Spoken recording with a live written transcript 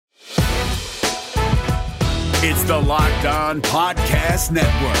It's the Locked On Podcast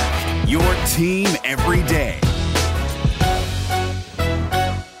Network, your team every day.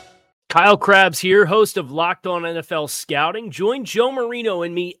 Kyle Krabs here, host of Locked On NFL Scouting. Join Joe Marino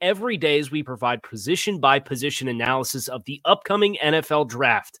and me every day as we provide position-by-position analysis of the upcoming NFL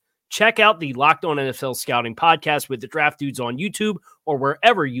Draft. Check out the Locked On NFL Scouting podcast with the Draft Dudes on YouTube or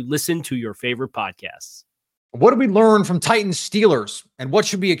wherever you listen to your favorite podcasts. What did we learn from Titans Steelers, and what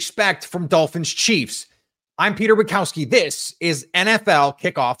should we expect from Dolphins Chiefs? I'm Peter Bukowski. This is NFL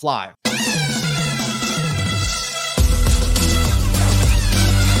Kickoff Live.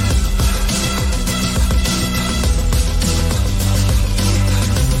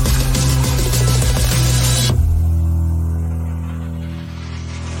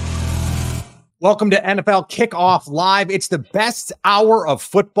 Welcome to NFL Kickoff Live. It's the best hour of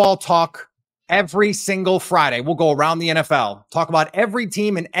football talk every single Friday. We'll go around the NFL, talk about every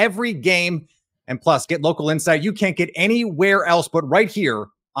team and every game, and plus get local insight you can't get anywhere else but right here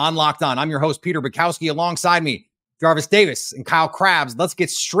on Locked On. I'm your host, Peter Bukowski. Alongside me, Jarvis Davis and Kyle Krabs. Let's get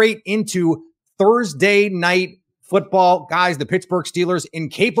straight into Thursday night football. Guys, the Pittsburgh Steelers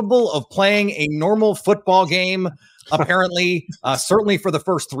incapable of playing a normal football game. Apparently, certainly for the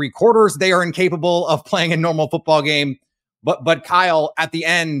first three quarters, they are incapable of playing a normal football game. But Kyle, at the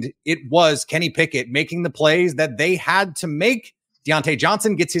end, it was Kenny Pickett making the plays that they had to make. Deontay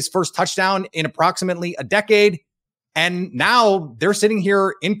Johnson gets his first touchdown in approximately a decade. And now they're sitting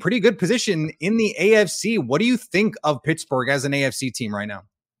here in pretty good position in the AFC. What do you think of Pittsburgh as an AFC team right now?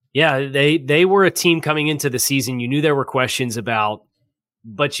 Yeah, they were a team coming into the season you knew there were questions about,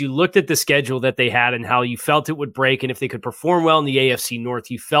 but you looked at the schedule that they had and how you felt it would break. And if they could perform well in the AFC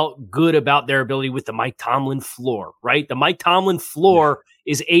North, you felt good about their ability with the Mike Tomlin floor, right? The Mike Tomlin floor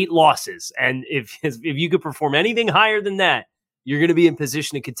is 8 losses. And if you could perform anything higher than that, you're going to be in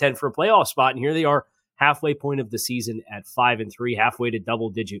position to contend for a playoff spot. And here they are, halfway point of the season at 5-3, halfway to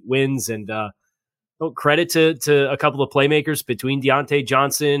double-digit wins. And credit to a couple of playmakers between Deontay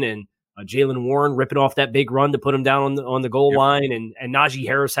Johnson and Jaylen Warren ripping off that big run to put him down on the goal line, and Najee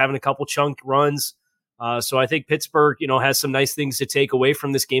Harris having a couple chunk runs. So I think Pittsburgh, has some nice things to take away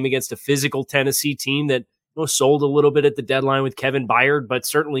from this game against a physical Tennessee team that sold a little bit at the deadline with Kevin Byard, but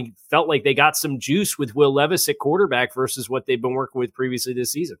certainly felt like they got some juice with Will Levis at quarterback versus what they've been working with previously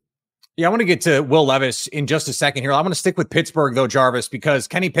this season. Yeah, I want to get to Will Levis in just a second here. I'm going to stick with Pittsburgh, though, Jarvis, because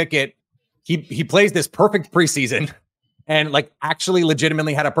Kenny Pickett, he plays this perfect preseason and actually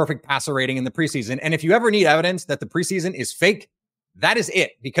legitimately had a perfect passer rating in the preseason. And if you ever need evidence that the preseason is fake, that is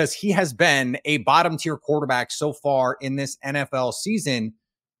it, because he has been a bottom tier quarterback so far in this NFL season.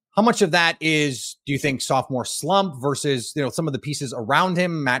 How much of that is, do you think, sophomore slump versus, some of the pieces around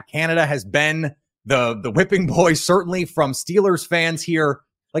him? Matt Canada has been the whipping boy, certainly from Steelers fans here.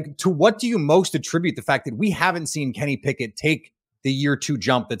 To what do you most attribute the fact that we haven't seen Kenny Pickett take the year 2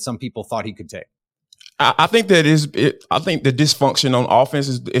 jump that some people thought he could take? I think that I think the dysfunction on offense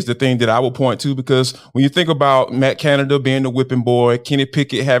is the thing that I will point to, because when you think about Matt Canada being the whipping boy, Kenny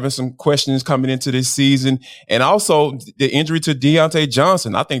Pickett having some questions coming into this season, and also the injury to Deontay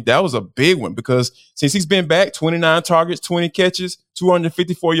Johnson, I think that was a big one, because since he's been back, 29 targets, 20 catches,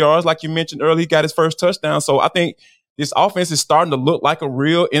 254 yards, like you mentioned earlier, he got his first touchdown. So I think this offense is starting to look like a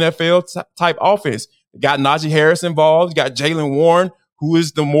real NFL type offense. You got Najee Harris involved, you got Jaylen Warren, who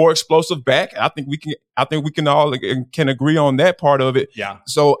is the more explosive back. I think we can all agree on that part of it. Yeah.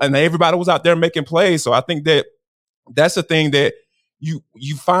 So, and everybody was out there making plays. So I think that's the thing that you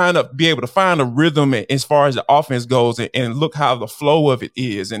be able to find a rhythm as far as the offense goes, and look how the flow of it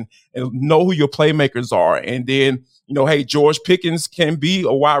is, and know who your playmakers are. And then, hey, George Pickens can be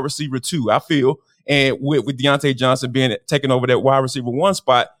a wide receiver too, I feel. And with Deontay Johnson taking over that wide receiver 1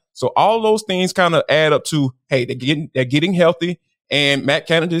 spot. So all those things kind of add up to, hey, they're getting healthy. And Matt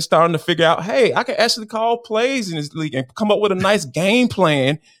Canada is starting to figure out, hey, I can actually call plays in this league and come up with a nice game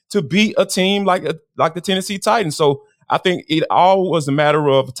plan to beat a team like the Tennessee Titans. So I think it all was a matter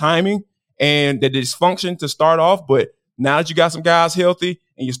of timing and the dysfunction to start off. But now that you got some guys healthy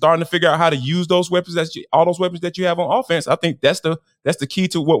and you're starting to figure out how to use those weapons all those weapons that you have on offense, I think that's the key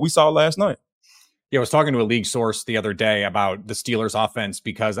to what we saw last night. Yeah, I was talking to a league source the other day about the Steelers offense,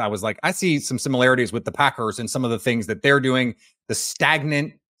 because I was like, I see some similarities with the Packers and some of the things that they're doing, the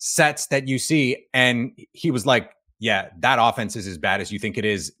stagnant sets that you see. And he was like, yeah, that offense is as bad as you think it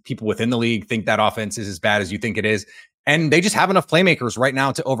is. People within the league think that offense is as bad as you think it is. And they just have enough playmakers right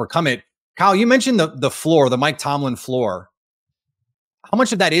now to overcome it. Kyle, you mentioned the floor, the Mike Tomlin floor. How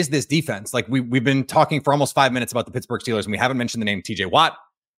much of that is this defense? We've been talking for almost 5 minutes about the Pittsburgh Steelers, and we haven't mentioned the name TJ Watt.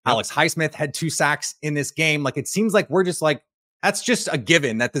 Alex Highsmith had 2 sacks in this game. It seems like we're just That's just a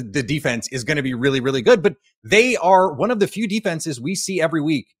given that the defense is going to be really, really good. But they are one of the few defenses we see every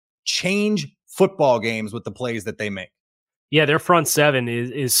week change football games with the plays that they make. Yeah, their front seven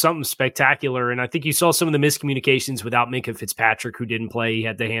is something spectacular. And I think you saw some of the miscommunications without Minkah Fitzpatrick, who didn't play. He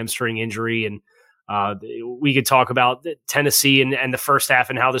had the hamstring injury. And we could talk about Tennessee and the first half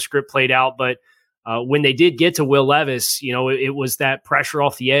and how the script played out. But when they did get to Will Levis, it was that pressure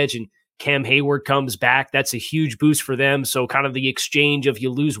off the edge, and Cam Hayward comes back. That's a huge boost for them. So kind of the exchange of you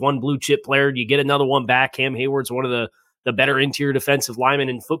lose one blue chip player, you get another one back. Cam Hayward's one of the better interior defensive linemen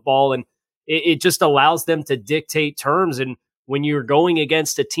in football. And it just allows them to dictate terms. And when you're going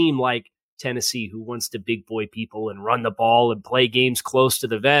against a team like Tennessee, who wants to big boy people and run the ball and play games close to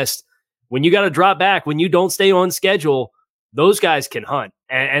the vest, when you got to drop back, when you don't stay on schedule, those guys can hunt.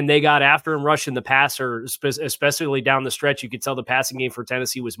 And they got after him rushing the passer, especially down the stretch. You could tell the passing game for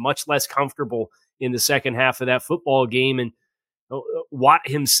Tennessee was much less comfortable in the second half of that football game. And Watt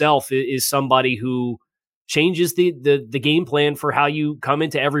himself is somebody who changes the game plan for how you come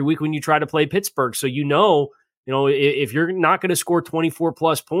into every week when you try to play Pittsburgh. So if you're not going to score 24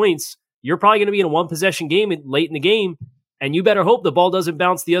 plus points, you're probably going to be in a one possession game late in the game, and you better hope the ball doesn't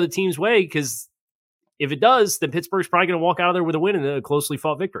bounce the other team's way, because if it does, then Pittsburgh's probably going to walk out of there with a win and a closely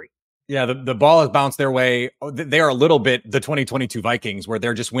fought victory. Yeah, the ball has bounced their way. They are a little bit the 2022 Vikings, where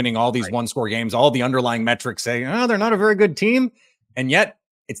they're just winning all these one-score games. All the underlying metrics say, they're not a very good team. And yet,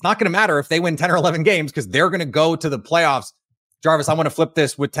 it's not going to matter if they win 10 or 11 games, because they're going to go to the playoffs. Jarvis, I want to flip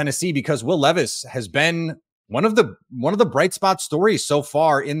this with Tennessee, because Will Levis has been one of the bright spot stories so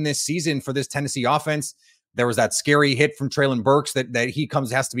far in this season for this Tennessee offense. There was that scary hit from Treylon Burks that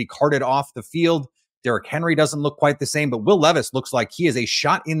has to be carted off the field. Derrick Henry doesn't look quite the same, but Will Levis looks like he is a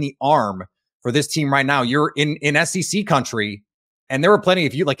shot in the arm for this team right now. You're in SEC country, and there were plenty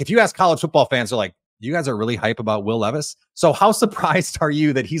of if you ask college football fans, they're like, you guys are really hype about Will Levis. So how surprised are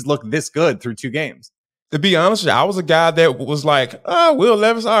you that he's looked this good through 2 games? To be honest with you, I was a guy that was like, Will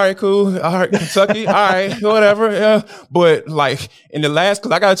Levis, all right, cool. All right, Kentucky, all right, whatever. Yeah. But in the last,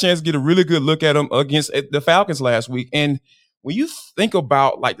 because I got a chance to get a really good look at him against the Falcons last week. And when you think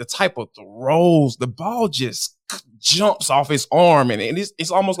about the type of throws, the ball just jumps off his arm, and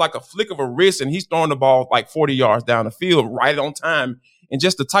it's almost like a flick of a wrist, and he's throwing the ball 40 yards down the field right on time. And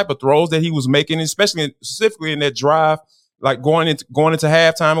just the type of throws that he was making, specifically in that drive, going into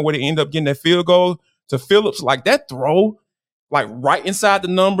halftime, and where they end up getting that field goal to Phillips, that throw, right inside the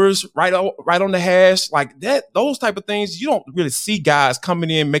numbers, right on the hash, those type of things. You don't really see guys coming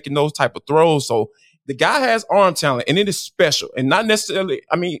in making those type of throws. So the guy has arm talent, and it is special. And not necessarily,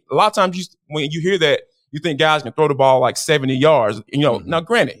 a lot of times when you hear that, you think guys can throw the ball 70 yards. Now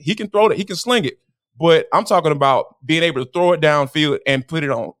granted, he can throw it, he can sling it, but I'm talking about being able to throw it downfield and put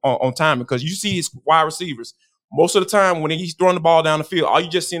it on time, because you see his wide receivers most of the time when he's throwing the ball down the field, all you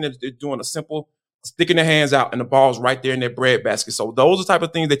just seeing is they're doing a simple sticking their hands out, and the ball's right there in their breadbasket. So those are the type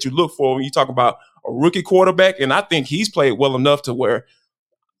of things that you look for when you talk about a rookie quarterback. And I think he's played well enough to where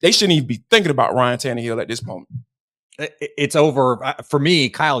they shouldn't even be thinking about Ryan Tannehill at this moment. It's over for me.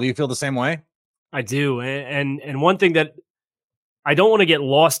 Kyle, do you feel the same way? I do. And one thing that I don't want to get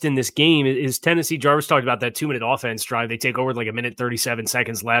lost in this game is Tennessee. Jarvis talked about that 2-minute offense drive. They take over with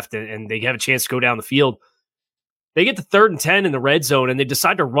 1:37 left, and they have a chance to go down the field. They get to 3rd and 10 in the red zone, and they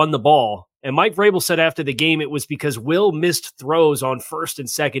decide to run the ball. And Mike Vrabel said after the game it was because Will missed throws on 1st and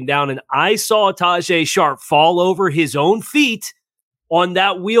 2nd down, and I saw Tajay Sharp fall over his own feet on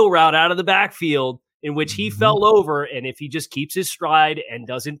that wheel route out of the backfield, in which he fell over. And if he just keeps his stride and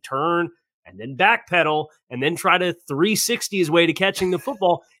doesn't turn and then backpedal and then try to 360 his way to catching the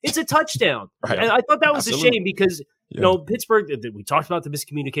football, it's a touchdown. Right. And I thought that was Absolutely. A shame because Pittsburgh, we talked about the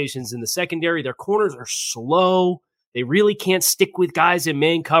miscommunications in the secondary. Their corners are slow. They really can't stick with guys in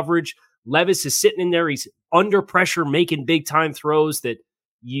man coverage. Levis is sitting in there. He's under pressure, making big time throws that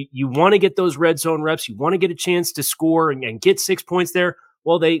you want to get those red zone reps. You want to get a chance to score and get 6 points there.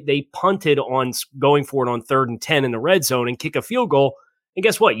 Well, they punted on going for it on 3rd and 10 in the red zone and kick a field goal. And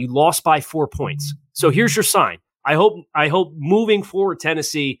guess what? You lost by 4 points. So here's your sign. I hope moving forward,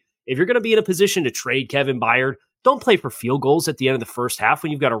 Tennessee, if you're going to be in a position to trade Kevin Byard, don't play for field goals at the end of the first half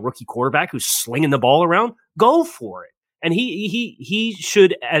when you've got a rookie quarterback who's slinging the ball around. Go for it. And he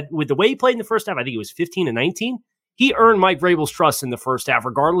should, with the way he played in the first half, I think it was 15-19, he earned Mike Vrabel's trust in the first half,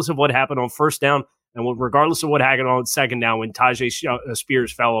 regardless of what happened on 1st down and regardless of what happened on 2nd down when Tajay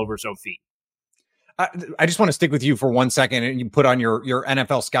Spears fell over his own feet. I just want to stick with you for 1 second, and you put on your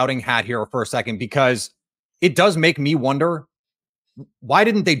NFL scouting hat here for a second, because it does make me wonder, why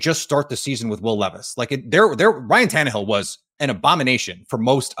didn't they just start the season with Will Levis? Ryan Tannehill was an abomination for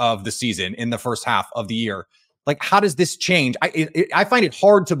most of the season in the first half of the year. Like, how does this change? I find it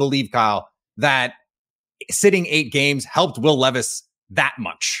hard to believe, Kyle, that sitting 8 games helped Will Levis that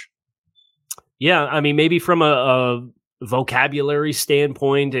much. Yeah, I mean, maybe from a vocabulary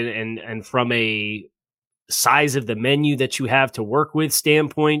standpoint and from a size of the menu that you have to work with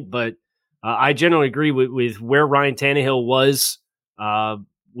standpoint, but I generally agree with where Ryan Tannehill was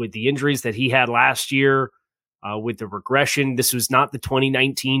with the injuries that he had last year, with the regression. This was not the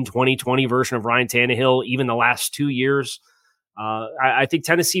 2019-2020 version of Ryan Tannehill, even the last 2 years. I think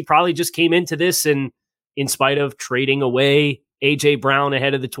Tennessee probably just came into this, and in spite of trading away A.J. Brown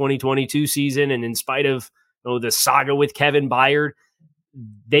ahead of the 2022 season, and in spite of the saga with Kevin Byard,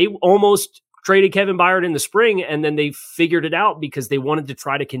 they almost traded Kevin Byard in the spring, and then they figured it out because they wanted to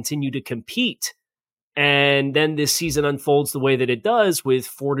try to continue to compete. And then this season unfolds the way that it does, with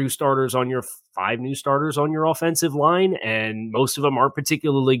 5 new starters on your offensive line, and most of them aren't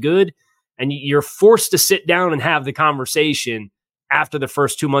particularly good. And you're forced to sit down and have the conversation after the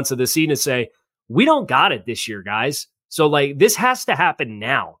first 2 months of the season and say, we don't got it this year, guys. So like, this has to happen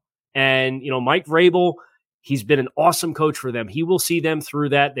now. And, Mike Vrabel, he's been an awesome coach for them. He will see them through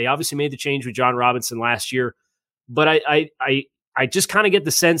that. They obviously made the change with John Robinson last year, but I just kind of get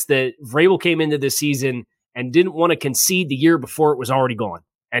the sense that Vrabel came into this season and didn't want to concede the year before it was already gone.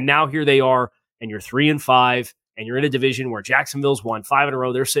 And now here they are, and you're 3-5, and you're in a division where Jacksonville's won 5 in a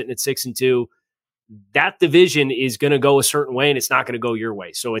row. They're sitting at 6-2. That division is going to go a certain way, and it's not going to go your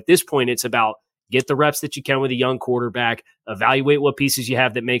way. So at this point, it's about get the reps that you can with a young quarterback, evaluate what pieces you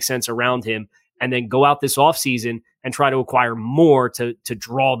have that make sense around him, and then go out this offseason and try to acquire more to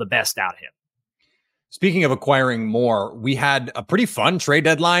draw the best out of him. Speaking of acquiring more, we had a pretty fun trade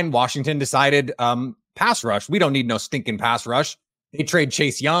deadline. Washington decided pass rush. We don't need no stinking pass rush. They trade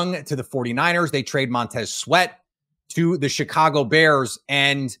Chase Young to the 49ers. They trade Montez Sweat to the Chicago Bears.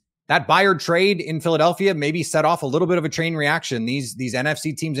 And that Byard trade in Philadelphia maybe set off a little bit of a chain reaction. These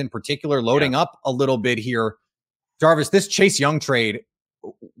NFC teams in particular loading up a little bit here. Jarvis, this Chase Young trade,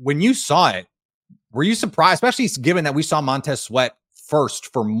 when you saw it, were you surprised, especially given that we saw Montez Sweat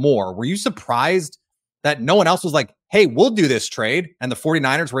first for more? Were you surprised that no one else was like, hey, we'll do this trade, and the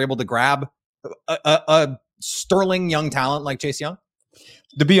 49ers were able to grab a sterling young talent like Chase Young?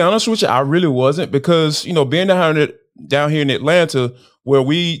 To be honest with you, I really wasn't, because, being down here in Atlanta, where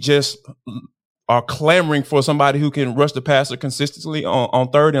we just are clamoring for somebody who can rush the passer consistently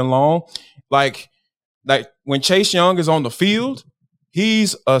on 3rd and long, like when Chase Young is on the field,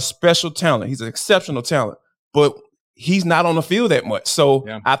 he's a special talent. He's an exceptional talent, but he's not on the field that much. So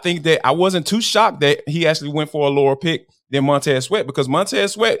I think that I wasn't too shocked that he actually went for a lower pick than Montez Sweat, because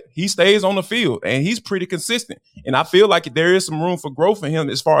Montez Sweat, he stays on the field and he's pretty consistent. And I feel like there is some room for growth for him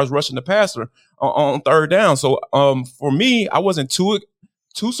as far as rushing the passer on 3rd down. So for me, I wasn't too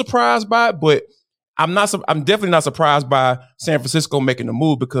surprised by it, but I'm definitely not surprised by San Francisco making the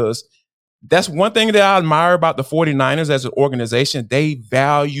move, because that's one thing that I admire about the 49ers as an organization. They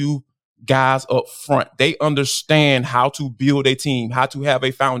value guys up front. They understand how to build a team, how to have a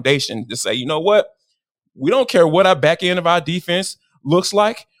foundation to say, you know what? We don't care what our back end of our defense looks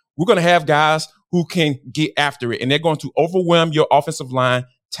like. We're going to have guys who can get after it, and they're going to overwhelm your offensive line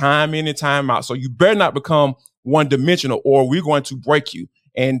time in and time out. So you better not become one-dimensional, or we're going to break you.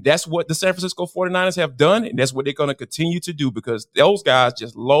 And that's what the San Francisco 49ers have done, and that's what they're going to continue to do, because those guys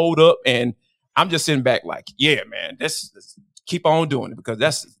just load up, and I'm just sitting back like, yeah, man, let's keep on doing it, because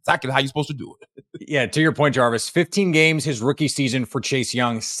that's exactly how you're supposed to do it. Yeah, to your point, Jarvis, 15 games his rookie season for Chase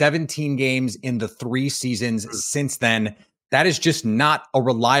Young, 17 games in the 3 seasons since then. That is just not a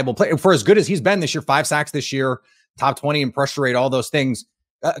reliable player. For as good as he's been this year, 5 sacks this year, top 20 in pressure rate, all those things.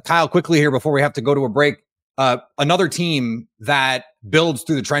 Kyle, quickly here before we have to go to a break, another team that builds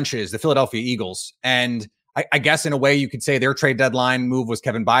through the trenches, the Philadelphia Eagles. And I guess in a way you could say their trade deadline move was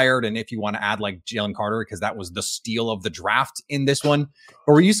Kevin Byard. And if you want to add like Jalen Carter, because that was the steal of the draft in this one.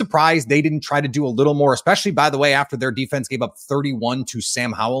 But were you surprised they didn't try to do a little more, especially, by the way, after their defense gave up 31 to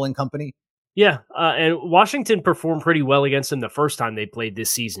Sam Howell and company? Yeah. And Washington performed pretty well against them the first time they played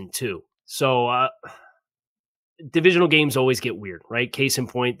this season too. So divisional games always get weird, right? Case in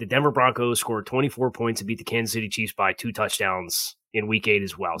point, the Denver Broncos scored 24 points and beat the Kansas City Chiefs by 2 touchdowns in week 8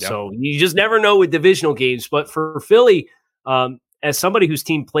 as well. Yep. So you just never know with divisional games. But for Philly, as somebody whose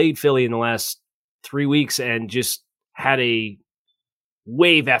team played Philly in the last 3 weeks and just had a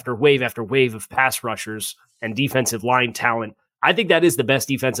wave after wave after wave of pass rushers and defensive line talent, I think that is the best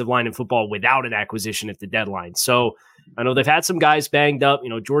defensive line in football without an acquisition at the deadline. So I know they've had some guys banged up.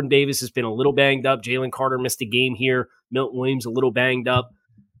 Jordan Davis has been a little banged up. Jalen Carter missed a game here. Milton Williams a little banged up.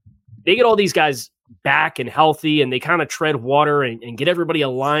 They get all these guys back and healthy and they kind of tread water and get everybody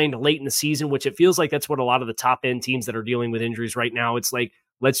aligned late in the season, which it feels like that's what a lot of the top end teams that are dealing with injuries right now. It's like,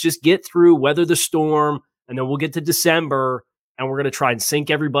 let's just get through, weather the storm, and then we'll get to December and we're going to try and sync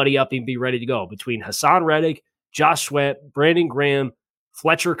everybody up and be ready to go. Between Hassan Reddick, Josh Sweat, Brandon Graham,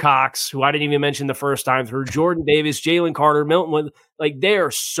 Fletcher Cox, who I didn't even mention the first time through, Jordan Davis, Jalen Carter, Milton Wood, like they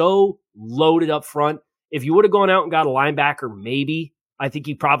are so loaded up front. If you would have gone out and got a linebacker, maybe, I think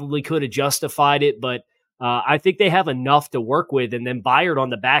you probably could have justified it, but I think they have enough to work with. And then Byard on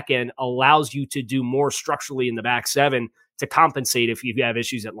the back end allows you to do more structurally in the back seven to compensate if you have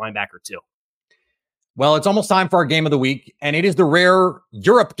issues at linebacker too. Well, it's almost time for our game of the week, and it is the rare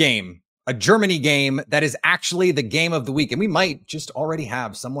Europe game, a Germany game that is actually the game of the week. And we might just already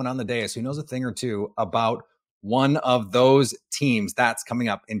have someone on the dais who knows a thing or two about one of those teams. That's coming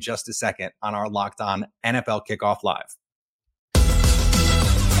up in just a second on our Locked On NFL Kickoff Live.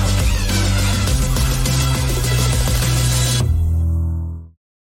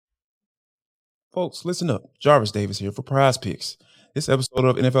 Folks, listen up. Jarvis Davis here for Prize Picks. This episode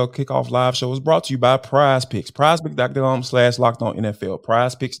of NFL Kickoff Live Show is brought to you by Prize Picks. PrizePicks.com/LockedOnNFL.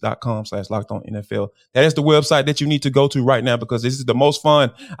 PrizePicks.com/LockedOnNFL. That is the website that you need to go to right now because this is the most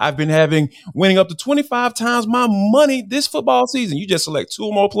fun I've been having, winning up to 25 times my money this football season. You just select two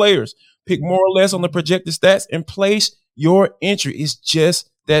or more players, pick more or less on the projected stats, and place your entry. It's just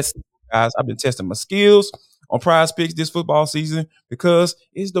that simple, guys. I've been testing my skills on Prize Picks this football season because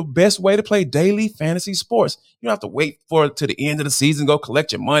it's the best way to play daily fantasy sports. You don't have to wait for it to the end of the season, go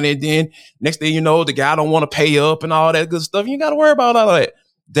collect your money, and then next thing you know, the guy don't want to pay up and all that good stuff. You got to worry about all of that.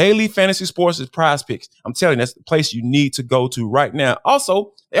 Daily fantasy sports is Prize Picks. I'm telling you, that's the place you need to go to right now.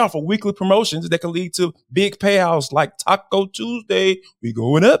 Also, they offer weekly promotions that can lead to big payouts like Taco Tuesday. We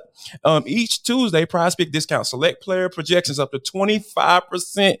going up. Each Tuesday, Prize Pick discounts select player projections up to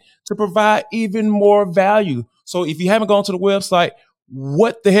 25% to provide even more value. So if you haven't gone to the website,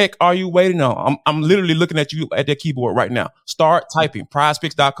 what the heck are you waiting on? I'm literally looking at you at that keyboard right now. Start typing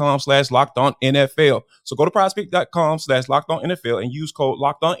prizepicks.com/LockedOnNFL. So go to prizepicks.com/LockedOnNFL and use code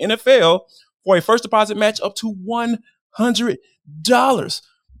LockedOnNFL for a first deposit match up to $100.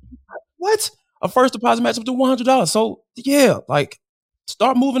 What? A first deposit match up to $100. So yeah, like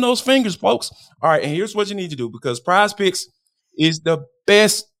start moving those fingers, folks. All right. And here's what you need to do because Prize Picks is the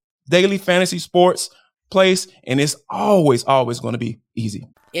best daily fantasy sports place, and it's always going to be easy.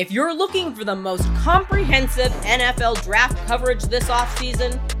 If you're looking for the most comprehensive NFL draft coverage this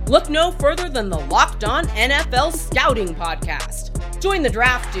offseason, look no further than the Locked On NFL Scouting Podcast. Join the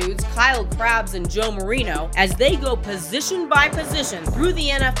draft dudes, Kyle Krabs and Joe Marino, as they go position by position through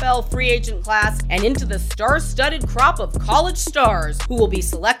the NFL free agent class and into the star-studded crop of college stars who will be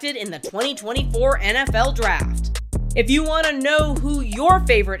selected in the 2024 NFL Draft. If you want to know who your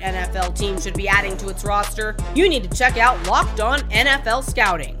favorite NFL team should be adding to its roster, you need to check out Locked On NFL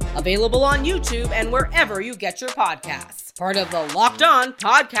Scouting, available on YouTube and wherever you get your podcasts. Part of the Locked On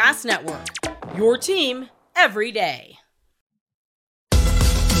Podcast Network, your team every day.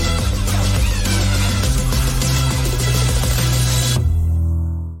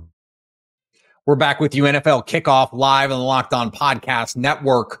 We're back with you, NFL Kickoff Live on the Locked On Podcast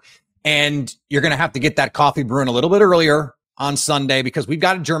Network. And you're going to have to get that coffee brewing a little bit earlier on Sunday because we've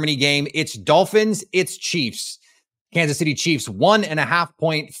got a Germany game. It's Dolphins, it's Chiefs. Kansas City Chiefs,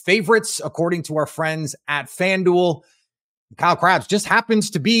 1.5-point favorites, according to our friends at FanDuel. Kyle Krabs just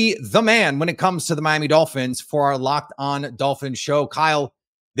happens to be the man when it comes to the Miami Dolphins for our Locked On Dolphins show. Kyle,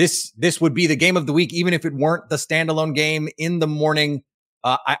 this would be the game of the week, even if it weren't the standalone game in the morning.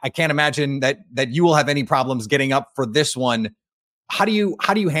 I can't imagine that you will have any problems getting up for this one. How do you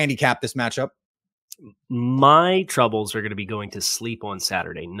handicap this matchup? My troubles are going to be going to sleep on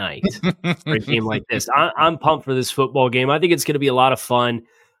Saturday night for a game like this. I'm pumped for this football game. I think it's going to be a lot of fun.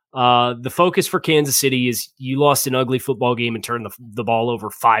 The focus for Kansas City is you lost an ugly football game and turned the ball over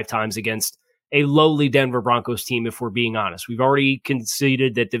 5 times against a lowly Denver Broncos team, if we're being honest. We've already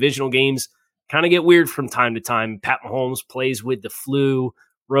conceded that divisional games kind of get weird from time to time. Pat Mahomes plays with the flu.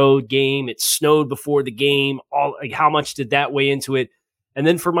 Road game. It snowed before the game. How much did that weigh into it? And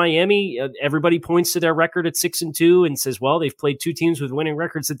then for Miami, everybody points to their record at 6-2 and says, well, they've played 2 teams with winning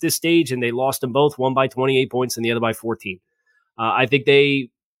records at this stage, and they lost them both, one by 28 points and the other by 14. I think they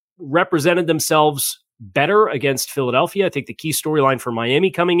represented themselves better against Philadelphia. I think the key storyline for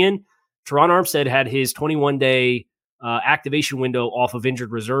Miami coming in, Teron Armstead had his 21-day activation window off of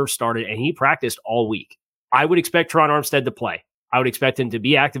injured reserve started, and he practiced all week. I would expect Teron Armstead to play. I would expect him to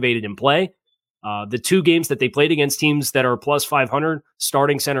be activated and play. The 2 games that they played against teams that are plus 500,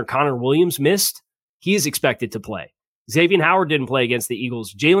 starting center Connor Williams missed. He is expected to play. Xavier Howard didn't play against the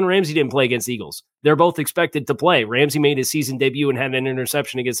Eagles. Jalen Ramsey didn't play against the Eagles. They're both expected to play. Ramsey made his season debut and had an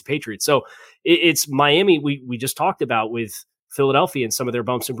interception against the Patriots. So it's Miami we just talked about with Philadelphia and some of their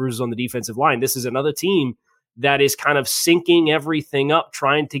bumps and bruises on the defensive line. This is another team that is kind of syncing everything up,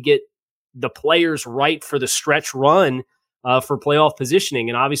 trying to get the players right for the stretch run for playoff positioning.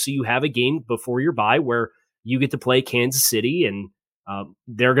 And obviously you have a game before your bye where you get to play Kansas City, and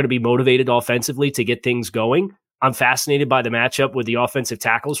they're going to be motivated offensively to get things going. I'm fascinated by the matchup with the offensive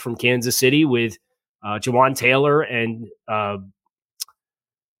tackles from Kansas City with Jawan Taylor and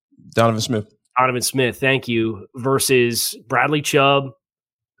Donovan Smith. Donovan Smith, thank you, versus Bradley Chubb,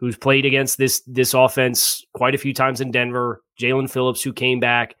 who's played against this offense quite a few times in Denver, Jalen Phillips, who came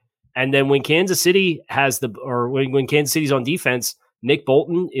back. And then when Kansas City when Kansas City's on defense, Nick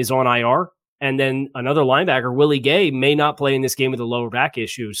Bolton is on IR. And then another linebacker, Willie Gay, may not play in this game with a lower back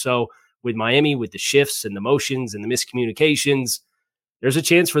issue. So with Miami, with the shifts and the motions and the miscommunications, there's a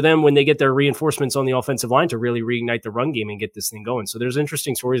chance for them when they get their reinforcements on the offensive line to really reignite the run game and get this thing going. So there's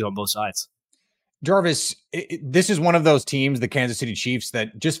interesting stories on both sides. Jarvis, this is one of those teams, the Kansas City Chiefs,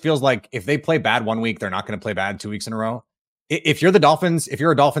 that just feels like if they play bad one week, they're not going to play bad 2 weeks in a row. If you're the Dolphins, if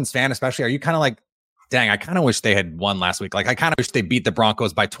you're a Dolphins fan, especially, are you kind of like, dang, I kind of wish they had won last week. Like, I kind of wish they beat the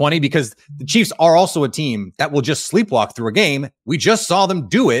Broncos by 20, because the Chiefs are also a team that will just sleepwalk through a game. We just saw them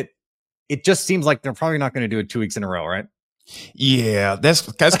do it. It just seems like they're probably not going to do it 2 weeks in a row, right? Yeah, that's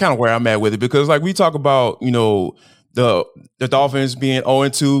kind of where I'm at with it, because like we talk about, the Dolphins being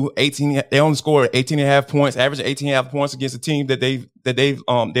 0-2, they only scored 18.5 points, average 18.5 points against a team that they're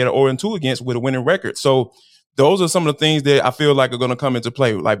 0-2 against with a winning record. So those are some of the things that I feel like are going to come into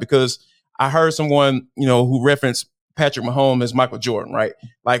play. Like, because I heard someone, who referenced Patrick Mahomes as Michael Jordan, right?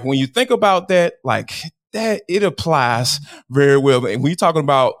 Like, when you think about that, like that, it applies very well. And when you're talking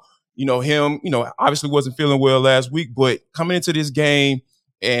about, him, obviously wasn't feeling well last week, but coming into this game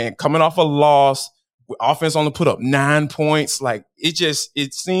and coming off a loss, offense only put up 9 points. Like,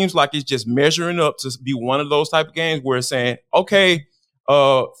 it seems like it's just measuring up to be one of those type of games where it's saying, okay,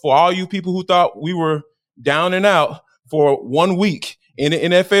 for all you people who thought we were down and out for 1 week in the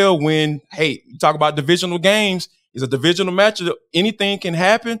NFL, when, hey, you talk about divisional games, it's a divisional matchup, anything can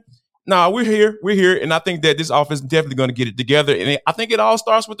happen. No, we're here. And I think that this offense is definitely going to get it together. And I think it all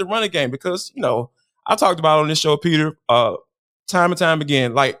starts with the running game, because, I talked about on this show, Peter, time and time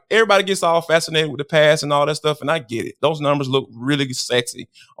again, like, everybody gets all fascinated with the pass and all that stuff. And I get it. Those numbers look really sexy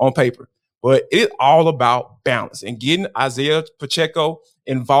on paper, but it's all about balance and getting Isaiah Pacheco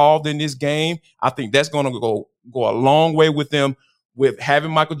involved in this game. I think that's going to go a long way with them, with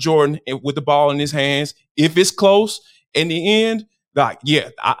having Michael Jordan with the ball in his hands. If it's close in the end, like, yeah,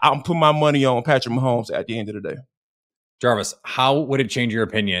 I'm putting my money on Patrick Mahomes at the end of the day. Jarvis, how would it change your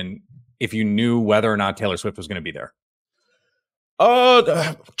opinion if you knew whether or not Taylor Swift was going to be there?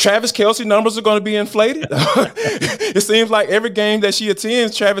 Travis Kelce numbers are going to be inflated. It seems like every game that she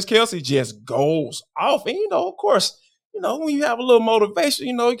attends, Travis Kelce just goes off. And, of course, when you have a little motivation,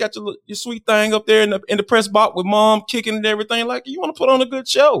 you got your sweet thing up there in the press box with mom kicking and everything, like, you want to put on a good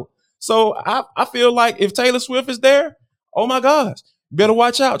show. So I feel like if Taylor Swift is there, oh my gosh, better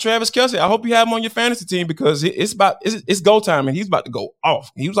watch out. Travis Kelce, I hope you have him on your fantasy team, because it's go time and he's about to go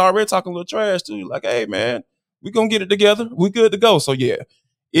off. He was already talking a little trash too. Like, hey man, we're going to get it together. We're good to go. So yeah,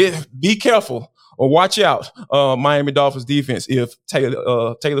 be careful or watch out, Miami Dolphins defense, if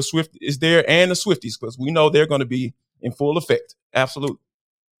Taylor Swift is there and the Swifties, because we know they're going to be in full effect. Absolutely.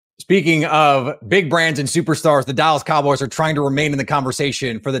 Speaking of big brands and superstars, the Dallas Cowboys are trying to remain in the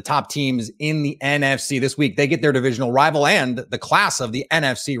conversation for the top teams in the NFC this week. They get their divisional rival and the class of the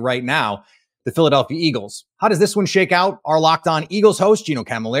NFC right now, the Philadelphia Eagles. How does this one shake out? Our Locked On Eagles host, Gino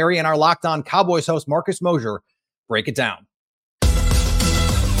Camilleri, and our Locked On Cowboys host, Marcus Mosher, break it down.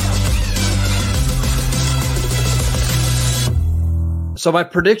 So my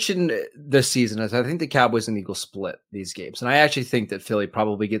prediction this season is I think the Cowboys and Eagles split these games. And I actually think that Philly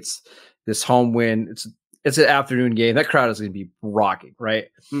probably gets this home win. It's an afternoon game. That crowd is going to be rocking, right?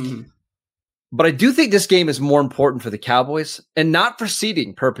 Mm-hmm. But I do think this game is more important for the Cowboys, and not for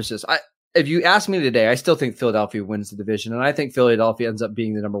seeding purposes. If you ask me today, I still think Philadelphia wins the division, and I think Philadelphia ends up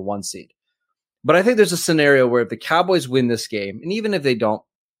being the number 1 seed. But I think there's a scenario where if the Cowboys win this game, and even if they don't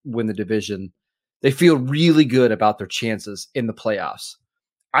win the division, they feel really good about their chances in the playoffs.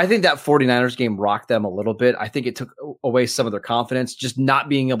 I think that 49ers game rocked them a little bit. I think it took away some of their confidence, just not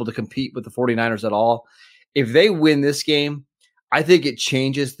being able to compete with the 49ers at all. If they win this game, I think it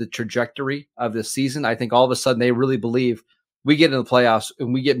changes the trajectory of the season. I think all of a sudden they really believe we get in the playoffs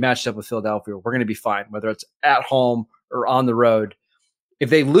and we get matched up with Philadelphia, we're going to be fine, whether it's at home or on the road. If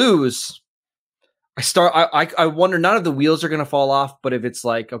they lose, I wonder, none of the wheels are going to fall off, but if it's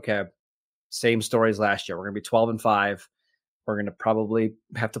like, okay, same story as last year, we're going to be 12-5. We're going to probably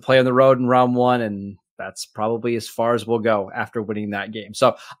have to play on the road in round one, and that's probably as far as we'll go after winning that game.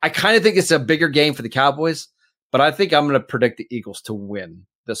 So I kind of think it's a bigger game for the Cowboys, but I think I'm going to predict the Eagles to win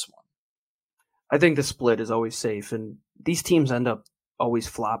this one. I think the split is always safe, and these teams end up always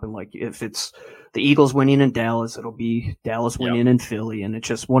flopping. Like if it's the Eagles winning in Dallas, it'll be Dallas winning in Philly, and it's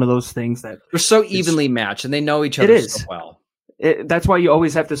just one of those things that they're so evenly matched, and they know each other so well. That's why you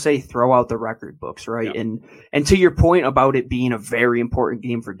always have to say throw out the record books, right? Yeah. And to your point about it being a very important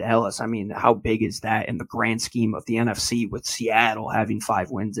game for Dallas, I mean, how big is that in the grand scheme of the NFC, with Seattle having 5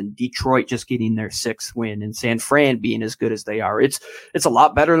 wins and Detroit just getting their 6th win and San Fran being as good as they are? It's a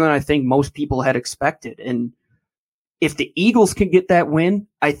lot better than I think most people had expected. And if the Eagles can get that win,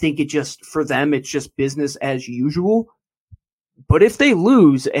 I think for them, it's just business as usual. But if they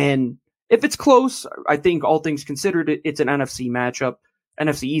lose, and if it's close, I think all things considered, it's an NFC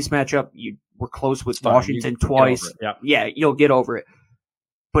East matchup. You were close with Washington twice. Yeah, you'll get over it.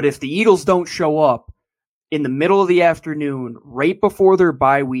 But if the Eagles don't show up in the middle of the afternoon, right before their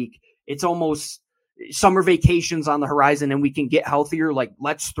bye week, it's almost summer vacations on the horizon and we can get healthier. Like,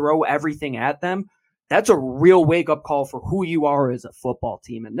 let's throw everything at them. That's a real wake-up call for who you are as a football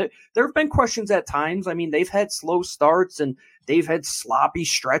team. And there have been questions at times. I mean, they've had slow starts and they've had sloppy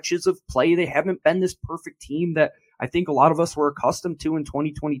stretches of play. They haven't been this perfect team that I think a lot of us were accustomed to in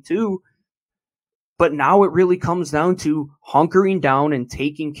 2022. But now it really comes down to hunkering down and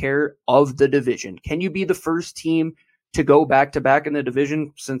taking care of the division. Can you be the first team to go back-to-back in the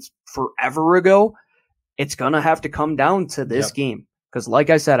division since forever ago? It's going to have to come down to this game. Because like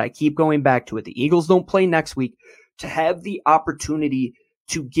I said, I keep going back to it. The Eagles don't play next week. To have the opportunity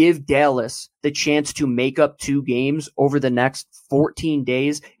to give Dallas the chance to make up 2 games over the next 14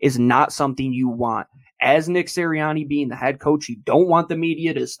 days is not something you want. As Nick Sirianni being the head coach, you don't want the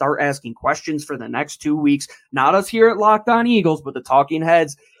media to start asking questions for the next 2 weeks. Not us here at Locked On Eagles, but the talking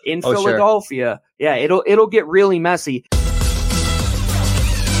heads in Philadelphia. Sure. Yeah, it'll get really messy.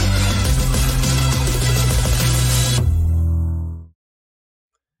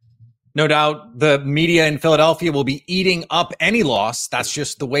 No doubt the media in Philadelphia will be eating up any loss. That's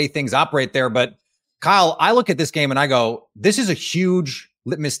just the way things operate there. But Kyle, I look at this game and I go, this is a huge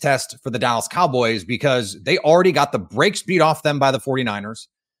litmus test for the Dallas Cowboys because they already got the brakes beat off them by the 49ers.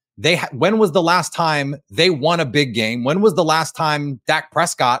 When was the last time they won a big game? When was the last time Dak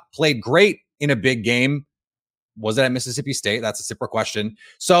Prescott played great in a big game? Was it at Mississippi State? That's a separate question.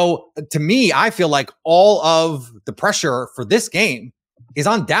 So to me, I feel like all of the pressure for this game is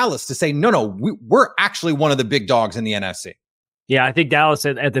on Dallas to say, no, we're actually one of the big dogs in the NFC. Yeah, I think Dallas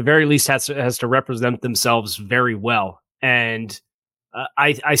at the very least has to represent themselves very well. And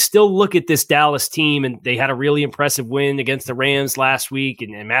I still look at this Dallas team, and they had a really impressive win against the Rams last week,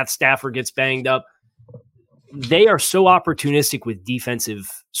 and Matt Stafford gets banged up. They are so opportunistic with defensive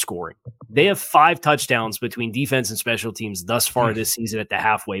scoring. They have 5 touchdowns between defense and special teams thus far this season at the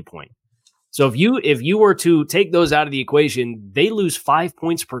halfway point. So if you were to take those out of the equation, they lose 5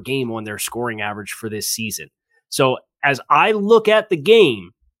 points per game on their scoring average for this season. So as I look at the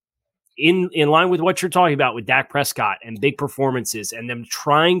game, in line with what you're talking about with Dak Prescott and big performances and them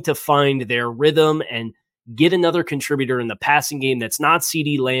trying to find their rhythm and get another contributor in the passing game that's not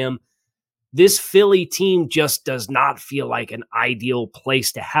CeeDee Lamb, this Philly team just does not feel like an ideal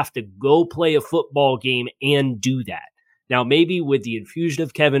place to have to go play a football game and do that. Now, maybe with the infusion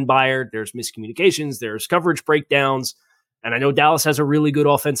of Kevin Byard, there's miscommunications, there's coverage breakdowns, and I know Dallas has a really good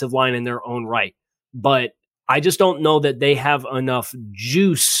offensive line in their own right, but I just don't know that they have enough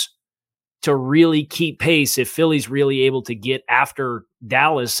juice to really keep pace if Philly's really able to get after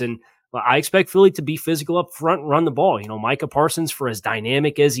Dallas. And I expect Philly to be physical up front and run the ball. You know, Micah Parsons, for as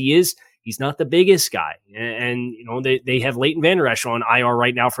dynamic as he is, he's not the biggest guy. And you know, they have Leighton Vander Esch on IR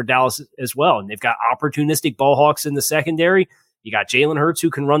right now for Dallas as well. And they've got opportunistic ball hawks in the secondary. You got Jalen Hurts, who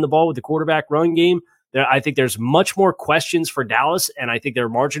can run the ball with the quarterback run game. I think there's much more questions for Dallas, and I think their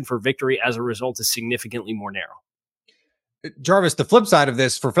margin for victory as a result is significantly more narrow. Jarvis, the flip side of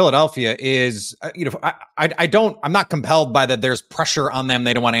this for Philadelphia is, I'm not compelled by that. There's pressure on them.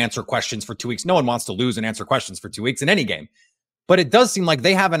 They don't want to answer questions for 2 weeks. No one wants to lose and answer questions for 2 weeks in any game. But it does seem like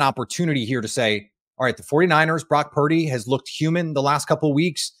they have an opportunity here to say, all right, the 49ers, Brock Purdy has looked human the last couple of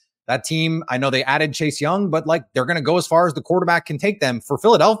weeks. That team, I know they added Chase Young, but like they're going to go as far as the quarterback can take them. For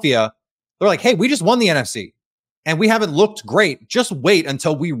Philadelphia, they're like, hey, we just won the NFC and we haven't looked great. Just wait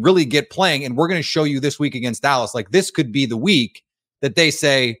until we really get playing. And we're going to show you this week against Dallas. Like this could be the week that they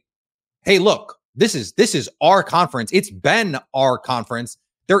say, hey, look, this is our conference. It's been our conference.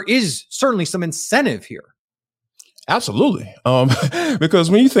 there is certainly some incentive here. Absolutely.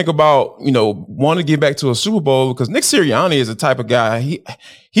 Because when you think about, want to get back to a Super Bowl, because Nick Sirianni is the type of guy,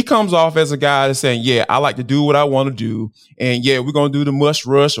 he comes off as a guy that's saying, yeah, I like to do what I want to do. And yeah, we're going to do the mush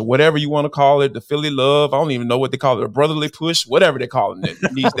rush or whatever you want to call it, the Philly love. I don't even know what they call it, a brotherly push, whatever they call it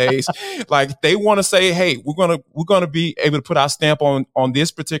these days. Like they want to say, hey, we're going to be able to put our stamp on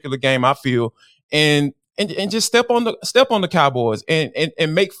this particular game, I feel. And just step on the Cowboys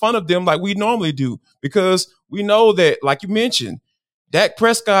and make fun of them like we normally do, because we know that, like you mentioned, Dak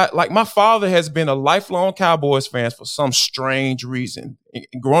Prescott, like my father has been a lifelong Cowboys fan for some strange reason. And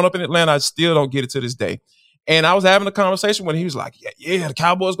growing up in Atlanta, I still don't get it to this day. And I was having a conversation when he was like, yeah, the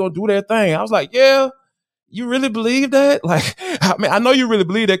Cowboys gonna do their thing. I was like, yeah, you really believe that? Like, I mean, I know you really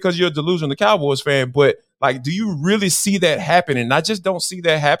believe that because you're a delusional Cowboys fan, but like, do you really see that happening? And I just don't see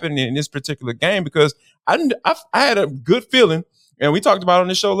that happening in this particular game, because I had a good feeling, and we talked about it on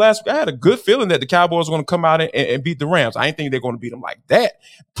the show last week. I had a good feeling that the Cowboys were going to come out and beat the Rams. I didn't think they're going to beat them like that,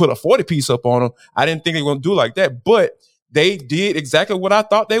 put a 40-piece up on them. I didn't think they were going to do like that, but they did exactly what I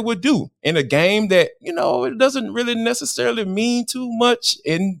thought they would do in a game that, it doesn't really necessarily mean too much.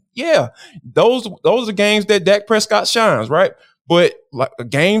 And yeah, those are games that Dak Prescott shines, right? But like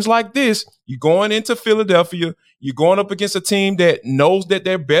games like this, you're going into Philadelphia, you're going up against a team that knows that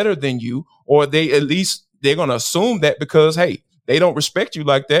they're better than you, or they're going to assume that because, hey, they don't respect you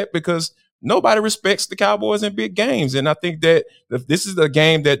like that, because nobody respects the Cowboys in big games. And I think that this is a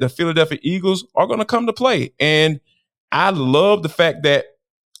game that the Philadelphia Eagles are going to come to play. And I love the fact that,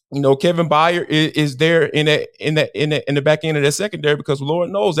 Kevin Byard is there in the back end of their secondary, because Lord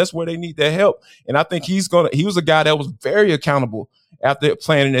knows that's where they need their help. And I think he was a guy that was very accountable after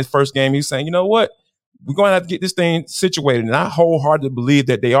playing in his first game. He's saying, you know what, we're going to have to get this thing situated. And I wholeheartedly believe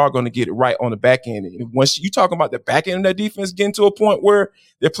that they are going to get it right on the back end. And once you talking about the back end of that defense getting to a point where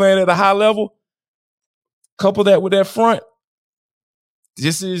they're playing at a high level, couple that with that front,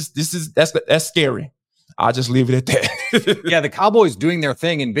 that's scary. I'll just leave it at that. Yeah, the Cowboys doing their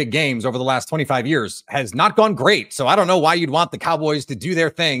thing in big games over the last 25 years has not gone great. So I don't know why you'd want the Cowboys to do their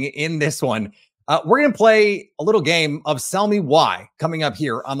thing in this one. We're going to play a little game of Sell Me Why coming up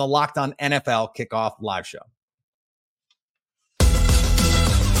here on the Locked On NFL Kickoff live show.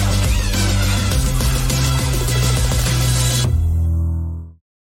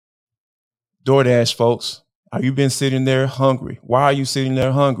 DoorDash, folks. Have you been sitting there hungry? Why are you sitting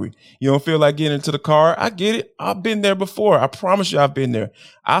there hungry? You don't feel like getting into the car? I get it. I've been there before. I promise you I've been there.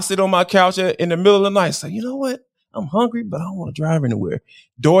 I sit on my couch in the middle of the night, say, you know what? I'm hungry, but I don't want to drive anywhere.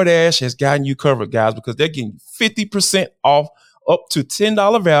 DoorDash has gotten you covered, guys, because they're getting 50% off up to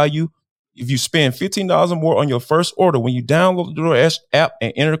 $10 value if you spend $15 or more on your first order when you download the DoorDash app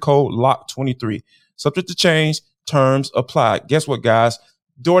and enter the code LOCK23. Subject to change, terms apply. Guess what, guys?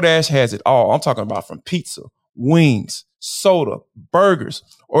 DoorDash has it all. I'm talking about from pizza, wings, soda, burgers,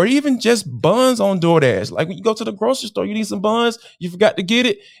 or even just buns on DoorDash. Like when you go to the grocery store, you need some buns, you forgot to get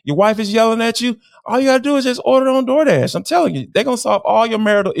it, your wife is yelling at you, all you gotta do is just order it on DoorDash. I'm telling you, they're gonna solve all your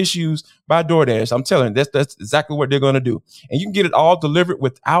marital issues by DoorDash. I'm telling you, that's exactly what they're gonna do. And you can get it all delivered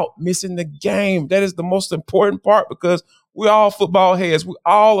without missing the game. That is the most important part, because we're all football heads. We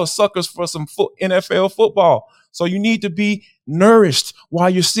all are suckers for some NFL football. So you need to be nourished while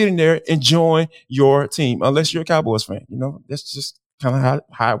you're sitting there enjoying your team, unless you're a Cowboys fan. That's just kind of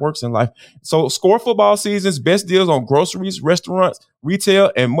how it works in life. So score football season's best deals on groceries, restaurants, retail,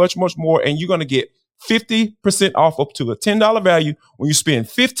 and much, much more. And you're going to get 50% off up to a $10 value when you spend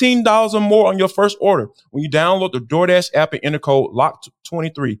 $15 or more on your first order when you download the DoorDash app and enter code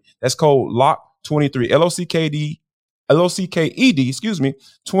LOCK23. That's code LOCK23, LOCKED,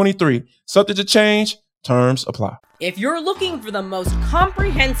 23. Subject to change. Terms apply. If you're looking for the most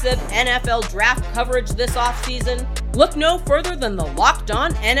comprehensive NFL draft coverage this offseason, look no further than the Locked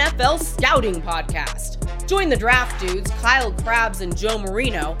On NFL Scouting Podcast. Join the draft dudes, Kyle Krabs and Joe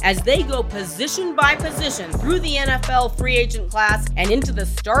Marino, as they go position by position through the NFL free agent class and into the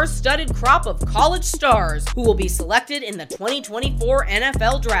star-studded crop of college stars who will be selected in the 2024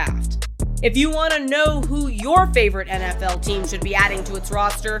 NFL Draft. If you want to know who your favorite NFL team should be adding to its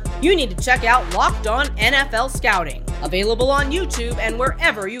roster, you need to check out Locked On NFL Scouting, available on YouTube and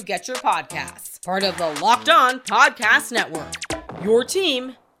wherever you get your podcasts. Part of the Locked On Podcast Network, your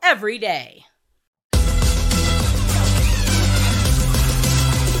team every day.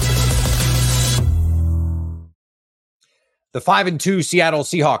 The 5-2 Seattle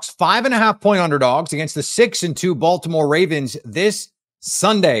Seahawks, 5.5-point underdogs against the 6-2 Baltimore Ravens this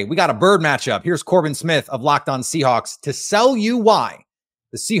Sunday. We got a bird matchup. Here's Corbin Smith of Locked On Seahawks to sell you why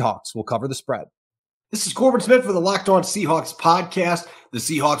the Seahawks will cover the spread. This is Corbin Smith for the Locked On Seahawks podcast. The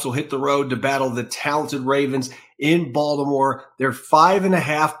Seahawks will hit the road to battle the talented Ravens in Baltimore. They're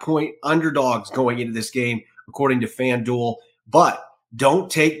 5.5-point underdogs going into this game, according to FanDuel. But don't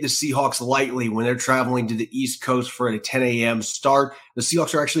take the Seahawks lightly when they're traveling to the East Coast for a 10 a.m. start. The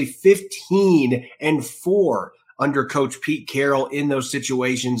Seahawks are actually 15-4 under Coach Pete Carroll in those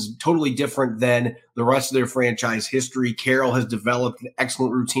situations, totally different than the rest of their franchise history. Carroll has developed an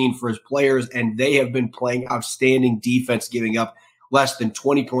excellent routine for his players, and they have been playing outstanding defense, giving up less than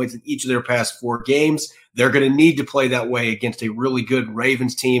 20 points in each of their past 4 games. They're going to need to play that way against a really good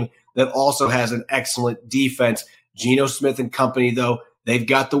Ravens team that also has an excellent defense. Geno Smith and company, though, they've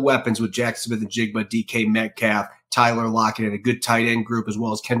got the weapons with Jackson Smith and Jigba, DK Metcalf, Tyler Lockett, and a good tight end group, as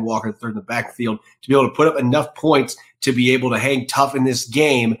well as Ken Walker, the third in the backfield, to be able to put up enough points to be able to hang tough in this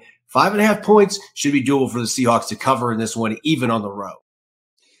game. 5.5 points should be doable for the Seahawks to cover in this one, even on the road.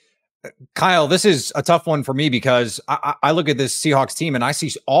 Kyle, this is a tough one for me because I look at this Seahawks team and I see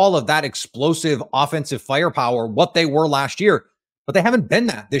all of that explosive offensive firepower, what they were last year, but they haven't been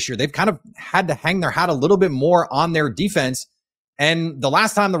that this year. They've kind of had to hang their hat a little bit more on their defense. And the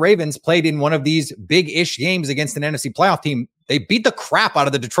last time the Ravens played in one of these big-ish games against an NFC playoff team, they beat the crap out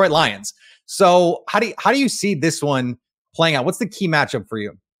of the Detroit Lions. So how do you see this one playing out? What's the key matchup for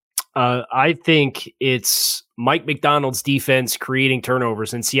you? I think it's Mike McDonald's defense creating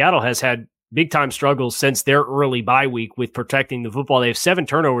turnovers, and Seattle has had big-time struggles since their early bye week with protecting the football. They have 7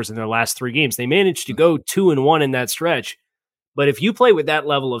 turnovers in their last 3 games. They managed to go 2-1 in that stretch. But if you play with that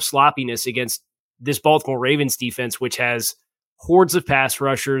level of sloppiness against this Baltimore Ravens defense, which has hordes of pass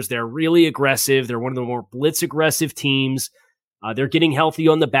rushers, they're really aggressive. They're one of the more blitz-aggressive teams. They're getting healthy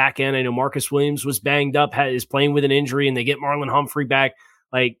on the back end. I know Marcus Williams was banged up, is playing with an injury, and they get Marlon Humphrey back.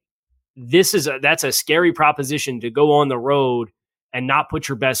 Like, that's a scary proposition to go on the road and not put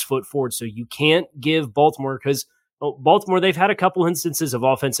your best foot forward. So you can't give Baltimore, because Baltimore, they've had a couple instances of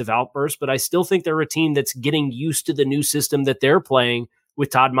offensive outbursts, but I still think they're a team that's getting used to the new system that they're playing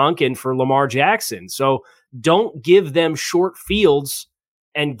with Todd Monken for Lamar Jackson. So don't give them short fields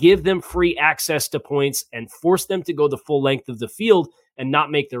and give them free access to points and force them to go the full length of the field and not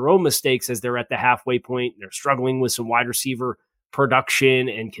make their own mistakes as they're at the halfway point. They're struggling with some wide receiver production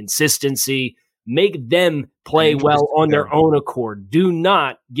and consistency. Make them play well on their own accord. Do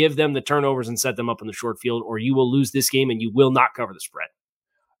not give them the turnovers and set them up in the short field, or you will lose this game and you will not cover the spread.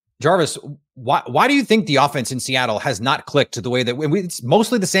 Jarvis, why do you think the offense in Seattle has not clicked to the way that it's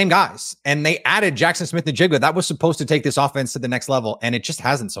mostly the same guys, and they added Jackson Smith and Jigba? That was supposed to take this offense to the next level, and it just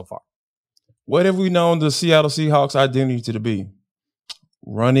hasn't so far. What have we known the Seattle Seahawks identity to be?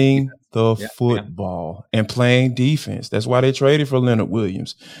 Running the football and playing defense. That's why they traded for Leonard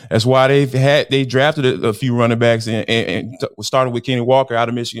Williams. That's why they drafted a few running backs and started with Kenny Walker out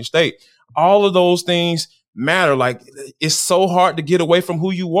of Michigan State. All of those things matter. Like, it's so hard to get away from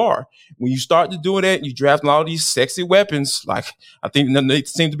who you are. When you start to do that, you draft all these sexy weapons. Like, I think there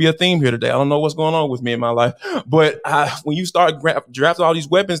seems to be a theme here today. I don't know what's going on with me in my life, but when you start drafting all these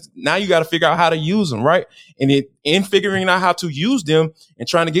weapons, now you got to figure out how to use them, right? And in figuring out how to use them and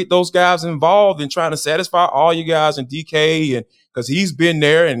trying to get those guys involved and trying to satisfy all you guys and DK, and because he's been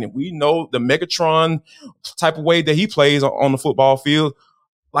there and we know the Megatron type of way that he plays on the football field.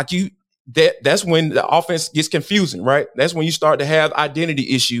 Like, that's when the offense gets confusing, right? That's when you start to have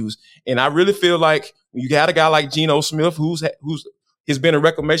identity issues. And I really feel like when you got a guy like Geno Smith, who's been a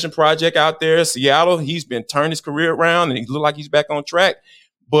reclamation project out there in Seattle, he's been turning his career around and he look like he's back on track.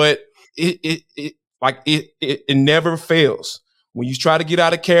 But it never fails. When you try to get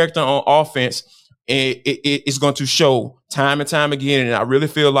out of character on offense, it's going to show time and time again. And I really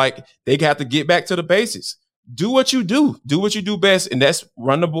feel like they have to get back to the basics. Do what you do. Do what you do best, and that's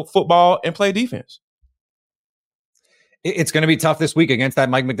run the football and play defense. It's going to be tough this week against that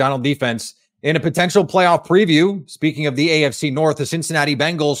Mike McDonald defense. In a potential playoff preview, speaking of the AFC North, the Cincinnati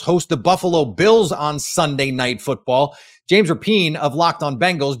Bengals host the Buffalo Bills on Sunday Night Football. James Rapien of Locked On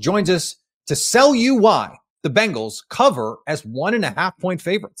Bengals joins us to sell you why the Bengals cover as 1.5-point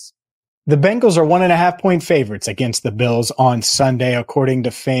favorites. The Bengals are 1.5-point favorites against the Bills on Sunday, according to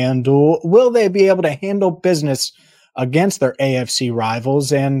FanDuel. Will they be able to handle business against their AFC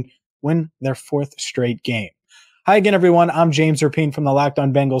rivals and win their 4th straight game? Hi again, everyone. I'm James Rapien from the Locked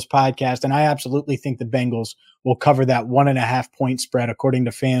On Bengals podcast, and I absolutely think the Bengals will cover that 1.5-point spread, according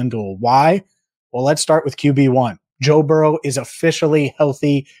to FanDuel. Why? Well, let's start with QB1. Joe Burrow is officially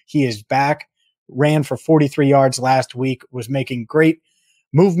healthy. He is back, ran for 43 yards last week, was making great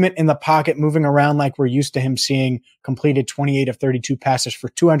movement in the pocket, moving around like we're used to him seeing, completed 28 of 32 passes for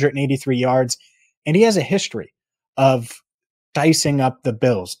 283 yards. And he has a history of dicing up the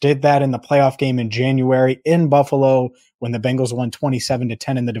Bills. Did that in the playoff game in January in Buffalo when the Bengals won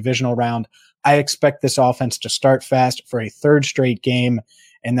 27-10 in the divisional round. I expect this offense to start fast for a third straight game,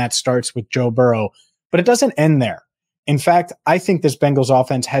 and that starts with Joe Burrow. But it doesn't end there. In fact, I think this Bengals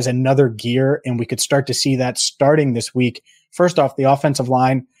offense has another gear, and we could start to see that starting this week. First off, the offensive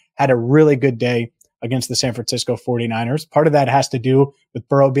line had a really good day against the San Francisco 49ers. Part of that has to do with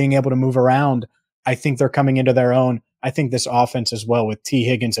Burrow being able to move around. I think they're coming into their own. I think this offense as well with T.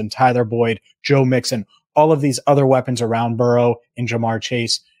 Higgins and Tyler Boyd, Joe Mixon, all of these other weapons around Burrow and Jamar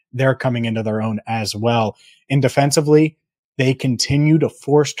Chase, they're coming into their own as well. And defensively, they continue to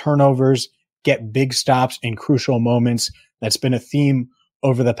force turnovers, get big stops in crucial moments. That's been a theme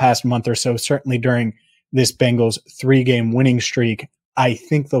over the past month or so, certainly during this Bengals 3-game winning streak. I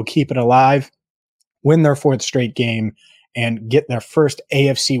think they'll keep it alive, win their 4th straight game, and get their first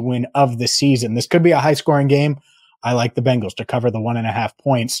AFC win of the season. This could be a high-scoring game. I like the Bengals to cover the 1.5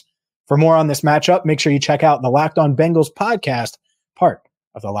 points. For more on this matchup, make sure you check out the Locked On Bengals podcast, part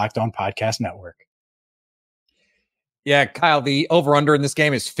of the Locked On Podcast Network. Yeah, Kyle, the over-under in this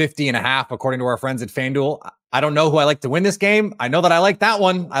game is 50.5, according to our friends at FanDuel. I don't know who I like to win this game. I know that I like that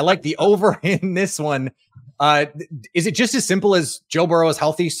one. I like the over in this one. Is it just as simple as Joe Burrow is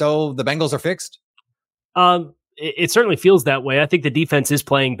healthy, so the Bengals are fixed? It certainly feels that way. I think the defense is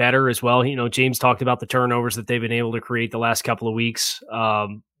playing better as well. You know, James talked about the turnovers that they've been able to create the last couple of weeks.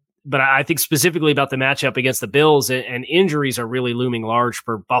 But I think specifically about the matchup against the Bills, and injuries are really looming large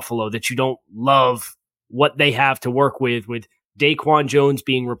for Buffalo, that you don't love what they have to work with Daquan Jones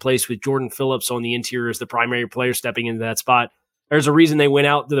being replaced with Jordan Phillips on the interior as the primary player stepping into that spot. There's a reason they went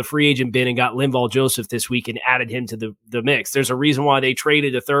out to the free agent bin and got Linval Joseph this week and added him to the mix. There's a reason why they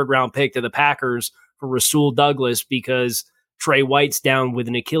traded a 3rd-round pick to the Packers for Rasul Douglas, because Trey White's down with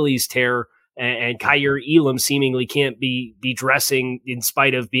an Achilles tear, and Kyer Elam seemingly can't be dressing in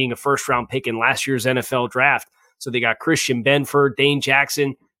spite of being a 1st-round pick in last year's NFL draft. So they got Christian Benford, Dane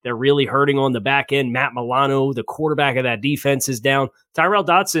Jackson. They're really hurting on the back end. Matt Milano, the quarterback of that defense, is down. Tyrell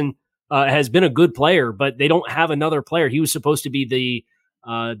Dodson has been a good player, but they don't have another player. He was supposed to be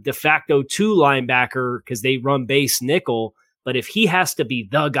the de facto 2 linebacker because they run base nickel. But if he has to be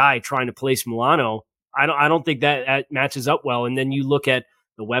the guy trying to place Milano, I don't think that matches up well. And then you look at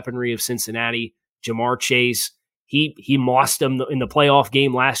the weaponry of Cincinnati, Jamar Chase. He mossed them in the playoff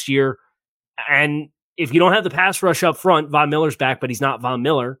game last year. And if you don't have the pass rush up front, Von Miller's back, but he's not Von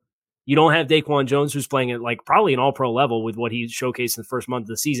Miller. You don't have Daquan Jones, who's playing at like probably an all-pro level with what he showcased in the first month of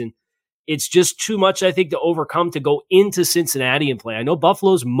the season. It's just too much, I think, to overcome to go into Cincinnati and play. I know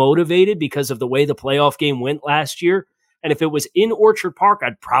Buffalo's motivated because of the way the playoff game went last year. And if it was in Orchard Park,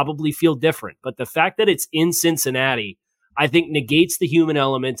 I'd probably feel different. But the fact that it's in Cincinnati, I think negates the human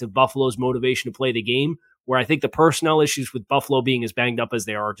element of Buffalo's motivation to play the game, where I think the personnel issues with Buffalo being as banged up as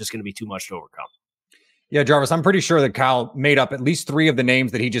they are just going to be too much to overcome. Yeah, Jarvis, I'm pretty sure that Kyle made up at least 3 of the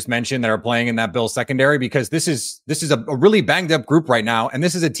names that he just mentioned that are playing in that Bills secondary, because this is a really banged up group right now. And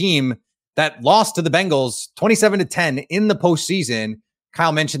this is a team that lost to the Bengals 27-10 in the postseason.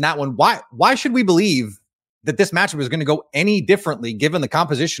 Kyle mentioned that one. Why should we believe that this matchup is going to go any differently given the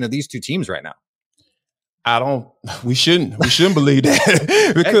composition of these two teams right now? We shouldn't believe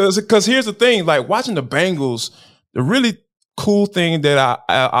that because here's the thing, like watching the Bengals, the really cool thing that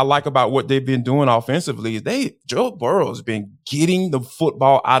I like about what they've been doing offensively is Joe Burrow has been getting the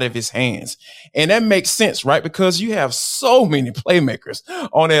football out of his hands. And that makes sense, right? Because you have so many playmakers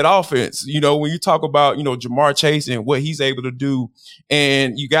on that offense. You know, when you talk about, Jamar Chase and what he's able to do,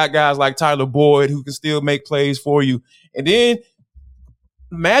 and you got guys like Tyler Boyd who can still make plays for you. And then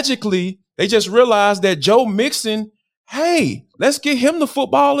magically, they just realized that Joe Mixon, hey, let's get him the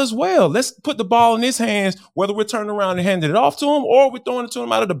football as well. Let's put the ball in his hands, whether we're turning around and handing it off to him or we're throwing it to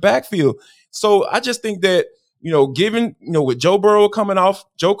him out of the backfield. So I just think that, given, with Joe Burrow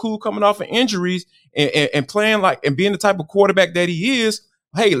Joe Cool coming off of injuries and playing and being the type of quarterback that he is,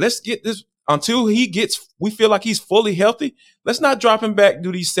 hey, let's get this until we feel like he's fully healthy. Let's not drop him back,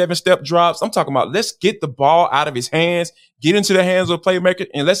 do these 7-step drops. I'm talking about let's get the ball out of his hands, get into the hands of a playmaker,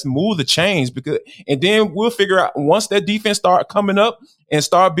 and let's move the chains. And then we'll figure out once that defense start coming up and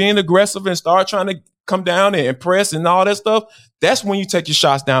start being aggressive and start trying to come down and press and all that stuff, that's when you take your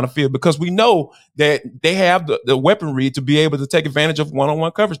shots down the field, because we know that they have the weaponry to be able to take advantage of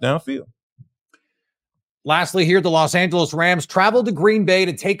one-on-one coverage downfield. Lastly, here, the Los Angeles Rams traveled to Green Bay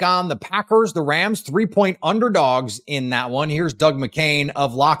to take on the Packers. The Rams 3-point underdogs in that one. Here's Doug McCain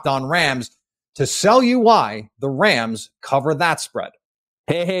of Locked On Rams to sell you why the Rams cover that spread.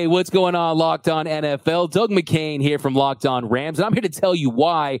 Hey, what's going on, Locked On NFL? Doug McCain here from Locked On Rams, and I'm here to tell you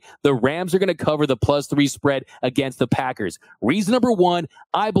why the Rams are going to cover the +3 spread against the Packers. Reason number one,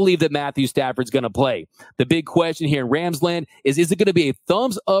 I believe that Matthew Stafford's going to play. The big question here in Ramsland is it going to be a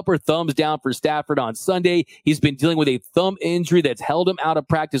thumbs up or thumbs down for Stafford on Sunday? He's been dealing with a thumb injury that's held him out of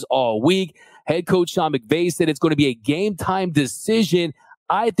practice all week. Head coach Sean McVay said it's going to be a game-time decision.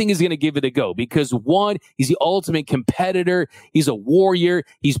 I think he's going to give it a go because, one, he's the ultimate competitor. He's a warrior.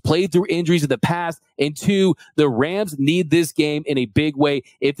 He's played through injuries in the past. And two, the Rams need this game in a big way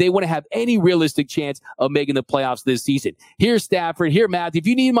if they want to have any realistic chance of making the playoffs this season. Here's Stafford. Here, Matthew. If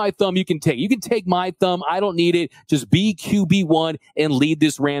you need my thumb, you can take it. You can take my thumb. I don't need it. Just be QB1 and lead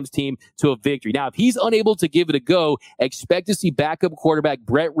this Rams team to a victory. Now, if he's unable to give it a go, expect to see backup quarterback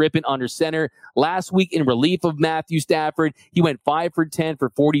Brett Rippon under center. Last week, in relief of Matthew Stafford, he went 5 for 10 for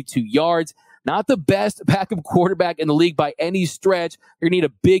 42 yards. Not the best backup quarterback in the league by any stretch. You're going to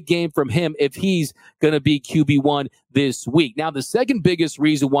need a big game from him if he's going to be QB1 this week. Now, the second biggest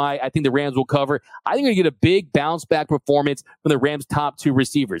reason why I think the Rams will cover, I think they're going to get a big bounce back performance from the Rams' top two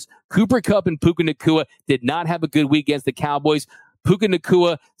receivers. Cooper Kupp and Puka Nacua did not have a good week against the Cowboys. Puka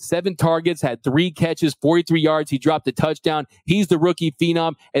Nacua, 7 targets, had 3 catches, 43 yards. He dropped a touchdown. He's the rookie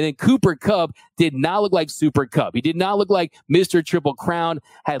phenom. And then Cooper Kupp did not look like Super Kupp. He did not look like Mr. Triple Crown,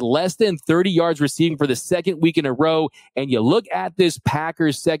 had less than 30 yards receiving for the second week in a row. And you look at this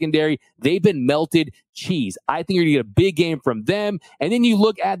Packers secondary, they've been melted cheese. I think you're going to get a big game from them. And then you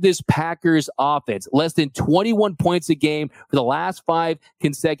look at this Packers offense, less than 21 points a game for the last 5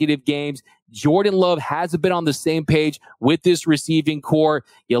 consecutive games. Jordan Love hasn't been on the same page with this receiving core.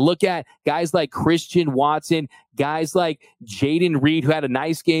 You look at guys like Christian Watson, guys like Jaden Reed, who had a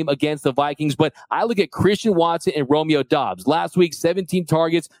nice game against the Vikings. But I look at Christian Watson and Romeo Doubs. Last week, 17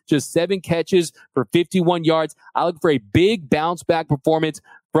 targets, just 7 catches for 51 yards. I look for a big bounce back performance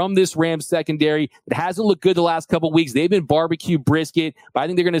from this Rams secondary. It hasn't looked good the last couple of weeks. They've been barbecue brisket, but I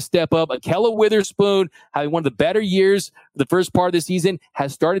think they're going to step up. Ahkello Witherspoon, having one of the better years for the first part of the season,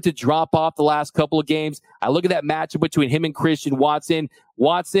 has started to drop off the last couple of games. I look at that matchup between him and Christian Watson.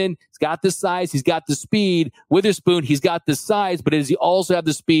 Watson, he's got the size, he's got the speed. Witherspoon, he's got the size, but does he also have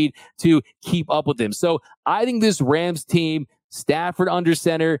the speed to keep up with him? So I think this Rams team, Stafford under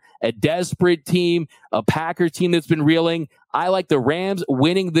center, a desperate team, a Packer team that's been reeling. I like the Rams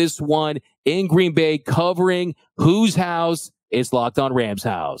winning this one in Green Bay, covering whose house? It's Locked On Rams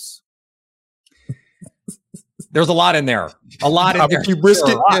house. There's a lot in there. A lot in there. Barbecue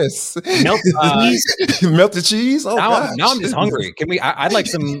brisket, yes. Melted cheese. Melted cheese. Oh, now I'm just hungry. Can we? I'd like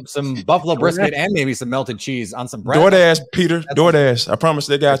some buffalo brisket and maybe some melted cheese on some bread. DoorDash, Peter. DoorDash. I promise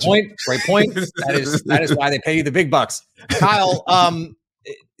they got you. Great point. That is why they pay you the big bucks, Kyle.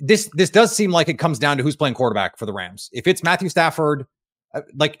 This does seem like it comes down to who's playing quarterback for the Rams. If it's Matthew Stafford,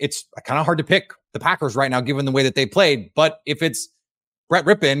 it's kind of hard to pick the Packers right now, given the way that they played. But if it's Brett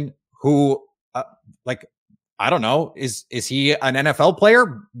Rippon, who I don't know, is he an NFL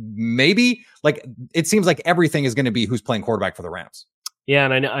player? Maybe. It seems like everything is going to be who's playing quarterback for the Rams. Yeah,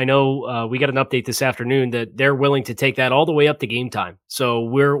 and I know we got an update this afternoon that they're willing to take that all the way up to game time. So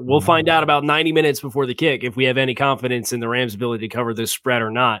we'll find out about 90 minutes before the kick if we have any confidence in the Rams' ability to cover this spread or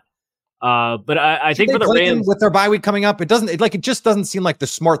not. But I think for the Rams, with their bye week coming up, it just doesn't seem like the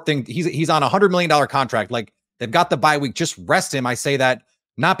smart thing. He's on $100 million contract. They've got the bye week. Just rest him. I say that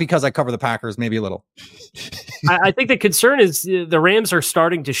not because I cover the Packers, maybe a little. I think the concern is the Rams are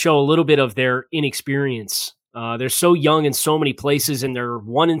starting to show a little bit of their inexperience. They're so young in so many places, and they're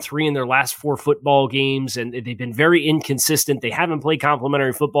 1-3 in their last 4 football games, and they've been very inconsistent. They haven't played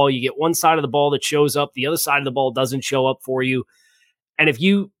complementary football. You get one side of the ball that shows up, the other side of the ball doesn't show up for you. And if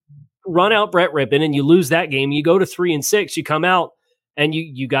you run out Brett Rippon and you lose that game, you go to 3-6, you come out and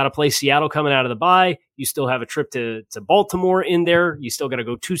you got to play Seattle coming out of the bye. You still have a trip to Baltimore in there. You still got to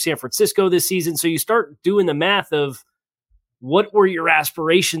go to San Francisco this season. So you start doing the math of what were your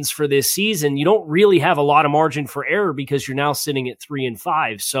aspirations for this season. You don't really have a lot of margin for error because you're now sitting at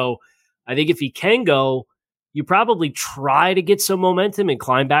 3-5. So I think if he can go, you probably try to get some momentum and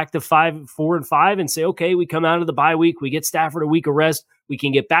climb back to 4-5 and say, okay, we come out of the bye week, we get Stafford a week of rest, we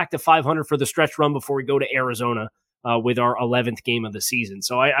can get back to 500 for the stretch run before we go to Arizona with our 11th game of the season.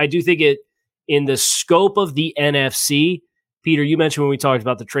 So I do think it, in the scope of the NFC, Peter, you mentioned when we talked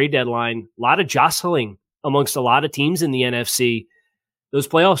about the trade deadline, a lot of jostling amongst a lot of teams in the NFC. Those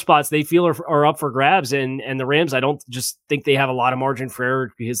playoff spots they feel are up for grabs, and the Rams, I don't just think they have a lot of margin for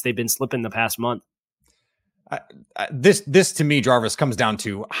error because they've been slipping the past month. This to me, Jarvis, comes down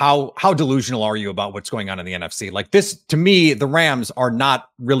to how delusional are you about what's going on in the NFC? This, to me, the Rams are not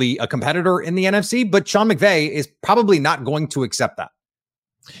really a competitor in the NFC, but Sean McVay is probably not going to accept that.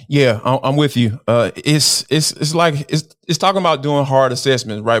 Yeah, I'm with you. It's like it's talking about doing hard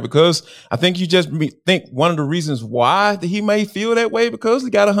assessments, right? Because I think you just think one of the reasons why that he may feel that way because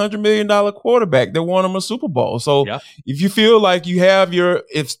he got $100 million quarterback that won him a Super Bowl. So if you feel like you have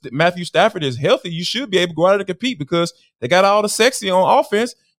if Matthew Stafford is healthy, you should be able to go out and compete because they got all the sexy on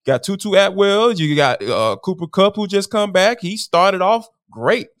offense. Got Tutu Atwell, you got Cooper Kupp who just come back. He started off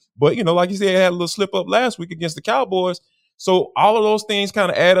great, but like you said, had a little slip up last week against the Cowboys. So all of those things kind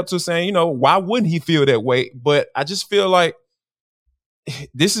of add up to saying, why wouldn't he feel that way? But I just feel like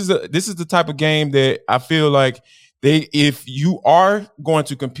this is the type of game that I feel like if you are going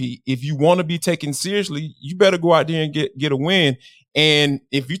to compete, if you want to be taken seriously, you better go out there and get a win. And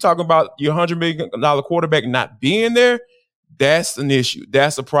if you're talking about your $100 million quarterback not being there, that's an issue.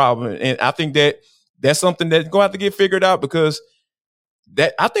 That's a problem. And I think that's something that's going to have to get figured out because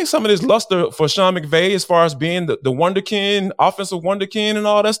I think some of this luster for Sean McVay as far as being the wonderkin, offensive wonderkin and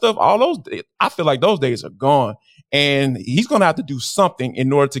all that stuff, I feel like those days are gone. And he's going to have to do something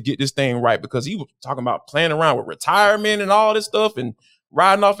in order to get this thing right because he was talking about playing around with retirement and all this stuff and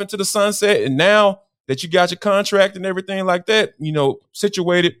riding off into the sunset. And now that you got your contract and everything like that,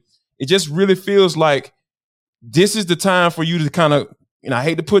 situated, it just really feels like this is the time for you to kind of, I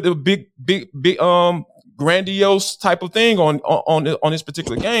hate to put the big, grandiose type of thing on this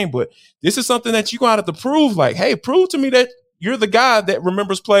particular game, but this is something that you're going to have to prove. Like, hey, prove to me that you're the guy that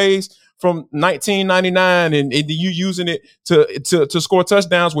remembers plays from 1999 and you using it to score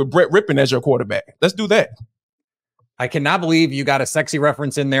touchdowns with Brett Rippon as your quarterback. Let's do that. I cannot believe you got a sexy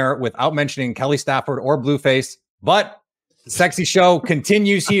reference in there without mentioning Kelly Stafford or Blueface, but the sexy show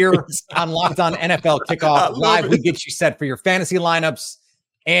continues here on Locked On NFL Kickoff Live. We get you set for your fantasy lineups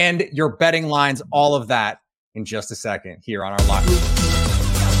and your betting lines, all of that in just a second here on our Locked On.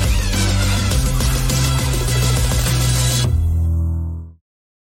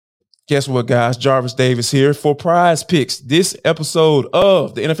 Guess what, guys? Jarvis Davis here for Prize Picks. This episode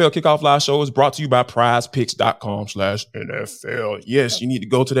of the NFL Kickoff Live Show is brought to you by prizepicks.com/NFL. Yes, you need to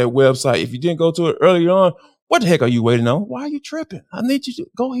go to that website. If you didn't go to it earlier on, what the heck are you waiting on? Why are you tripping? I need you to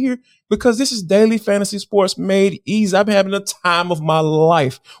go here because this is daily fantasy sports made easy. I've been having the time of my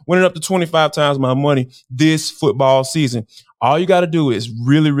life, winning up to 25 times my money this football season. All you got to do is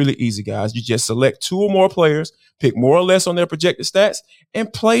really, really easy, guys. You just select two or more players, pick more or less on their projected stats,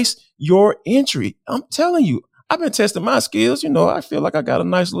 and place your entry. I'm telling you, I've been testing my skills. I feel like I got a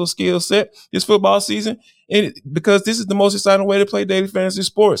nice little skill set this football season. And because this is the most exciting way to play daily fantasy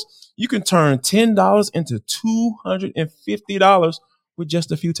sports. You can turn $10 into $250 with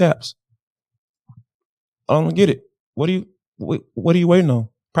just a few taps. I don't get it. What are you waiting on?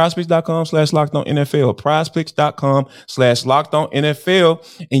 PrizePicks.com/LockedOnNFL.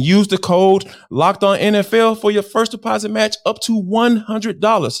 PrizePicks.com/LockedOnNFL and use the code LockedOnNFL for your first deposit match up to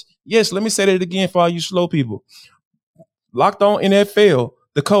 $100. Yes, let me say that again for all you slow people. LockedOnNFL,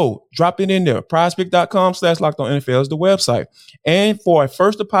 the code, drop it in there. PrizePicks.com/LockedOnNFL is the website. And for a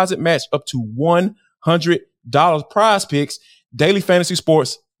first deposit match up to $100, Prize Picks, daily fantasy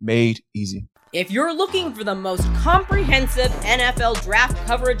sports made easy. If you're looking for the most comprehensive NFL draft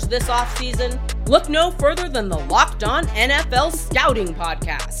coverage this offseason, look no further than the Locked On NFL Scouting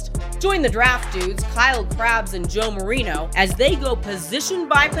Podcast. Join the draft dudes, Kyle Krabs and Joe Marino, as they go position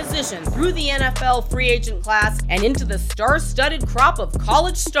by position through the NFL free agent class and into the star-studded crop of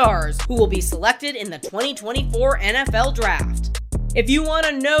college stars who will be selected in the 2024 NFL Draft. If you want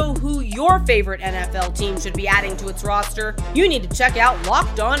to know who your favorite NFL team should be adding to its roster, you need to check out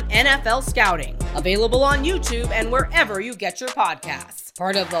Locked On NFL Scouting, available on YouTube and wherever you get your podcasts.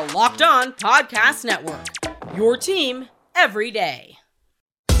 Part of the Locked On Podcast Network, your team every day.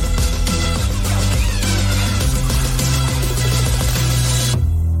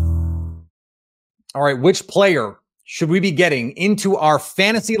 All right, which player should we be getting into our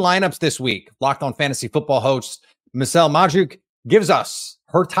fantasy lineups this week? Locked On Fantasy Football host Marcel Majuk gives us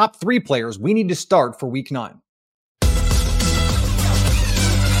her top 3 players we need to start for week 9.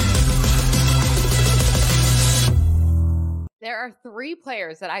 There are 3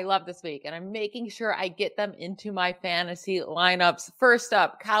 players that I love this week, and I'm making sure I get them into my fantasy lineups. First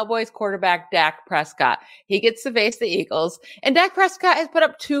up, Cowboys quarterback Dak Prescott. He gets to face the Eagles, and Dak Prescott has put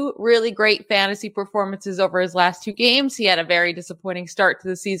up 2 really great fantasy performances over his last 2 games. He had a very disappointing start to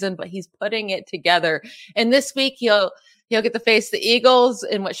the season, but he's putting it together. And this week, he'll get to face the Eagles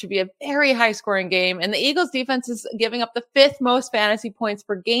in what should be a very high-scoring game. And the Eagles' defense is giving up the 5th most fantasy points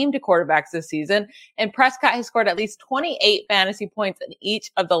per game to quarterbacks this season. And Prescott has scored at least 28 fantasy points in each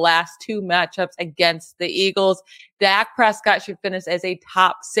of the last 2 matchups against the Eagles. Dak Prescott should finish as a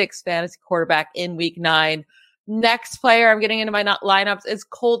top 6 fantasy quarterback in week 9. Next player I'm getting into my lineups is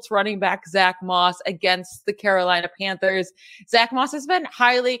Colts running back Zach Moss against the Carolina Panthers. Zach Moss has been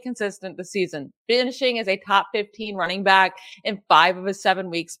highly consistent this season, finishing as a top 15 running back in 5 of his 7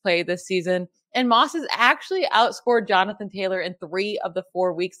 weeks played this season. And Moss has actually outscored Jonathan Taylor in 3 of the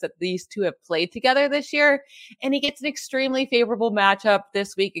 4 weeks that these two have played together this year. And he gets an extremely favorable matchup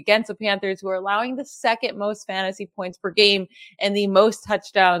this week against the Panthers, who are allowing the 2nd most fantasy points per game and the most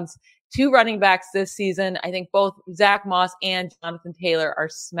touchdowns to running backs this season. I think both Zach Moss and Jonathan Taylor are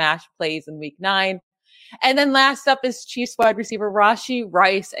smash plays in week 9. And then last up is Chiefs wide receiver Rashee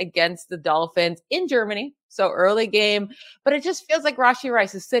Rice against the Dolphins in Germany. So early game, but it just feels like Rashee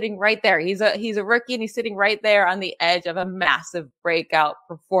Rice is sitting right there. He's a rookie and he's sitting right there on the edge of a massive breakout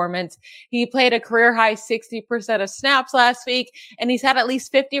performance. He played a career high 60% of snaps last week, and he's had at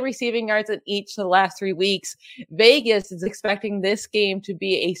least 50 receiving yards in each of the last 3 weeks. Vegas is expecting this game to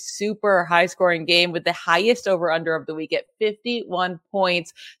be a super high scoring game with the highest over under of the week at 51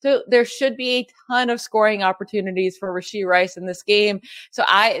 points. So there should be a ton of scoring opportunities for Rashee Rice in this game. So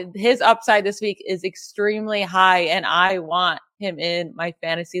his upside this week is extremely high, and I want him in my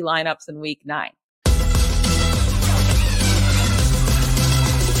fantasy lineups in week 9.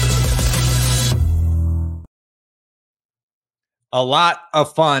 A lot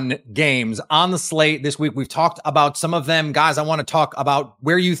of fun games on the slate this week. We've talked about some of them. Guys, I want to talk about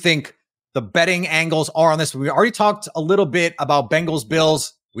where you think the betting angles are on this. We already talked a little bit about Bengals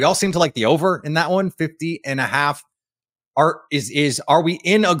Bills. We all seem to like the over in that one, 50.5. Are we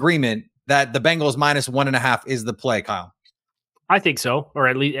in agreement that the Bengals minus 1.5 is the play, Kyle? I think so, or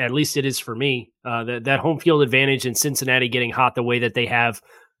at least it is for me. That home field advantage in Cincinnati getting hot the way that they have.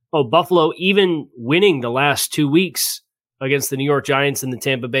 Oh, Buffalo even winning the last 2 weeks against the New York Giants and the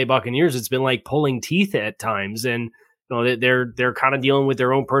Tampa Bay Buccaneers. It's been like pulling teeth at times, and they're kind of dealing with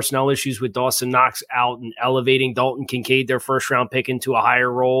their own personnel issues with Dawson Knox out and elevating Dalton Kincaid, their first round pick, into a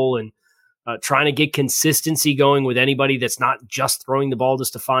higher role, and trying to get consistency going with anybody that's not just throwing the ball to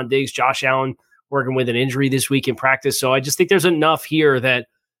Stephon Diggs. Josh Allen working with an injury this week in practice. So I just think there's enough here that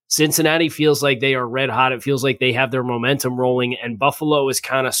Cincinnati feels like they are red hot. It feels like they have their momentum rolling, and Buffalo is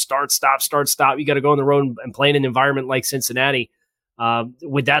kind of start, stop. You got to go on the road and play in an environment like Cincinnati.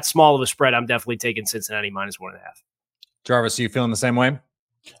 With that small of a spread, I'm definitely taking Cincinnati minus 1.5. Jarvis, are you feeling the same way?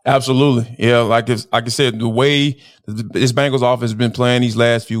 Absolutely. Yeah, like I said, the way this Bengals offense has been playing these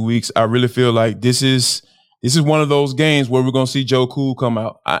last few weeks, I really feel like this is one of those games where we're going to see Joe Cool come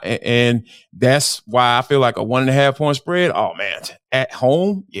out. And that's why I feel like a 1.5 point spread. Oh man, at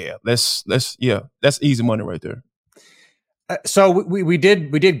home. Yeah. That's easy money right there. So we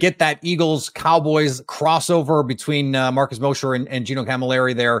did get that Eagles Cowboys crossover between Marcus Mosher and Gino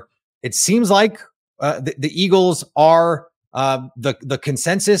Camilleri there. It seems like the Eagles are the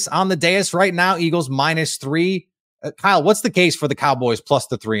consensus on the dais right now. Eagles -3. Kyle, what's the case for the Cowboys plus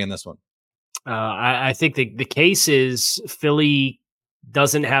the 3 in this one? I think the case is Philly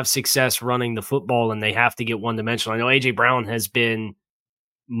doesn't have success running the football, and they have to get one-dimensional. I know A.J. Brown has been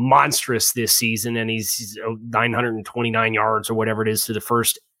monstrous this season, and he's 929 yards or whatever it is to the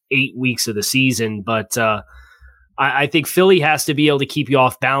first 8 weeks of the season. But I think Philly has to be able to keep you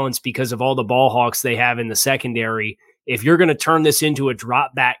off balance because of all the ball hawks they have in the secondary. If you're going to turn this into a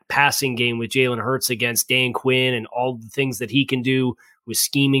drop-back passing game with Jalen Hurts against Dan Quinn and all the things that he can do with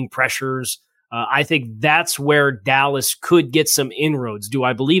scheming pressures, I think that's where Dallas could get some inroads. Do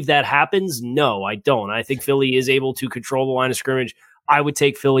I believe that happens? No, I don't. I think Philly is able to control the line of scrimmage. I would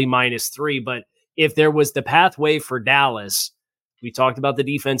take Philly -3, but if there was the pathway for Dallas, we talked about the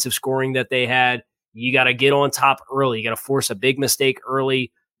defensive scoring that they had. You got to get on top early. You got to force a big mistake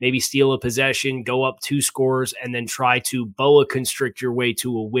early, maybe steal a possession, go up 2 scores, and then try to boa constrict your way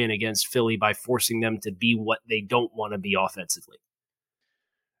to a win against Philly by forcing them to be what they don't want to be offensively.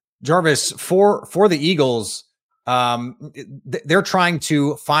 Jarvis, for the Eagles, they're trying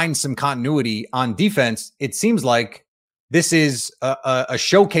to find some continuity on defense. It seems like this is a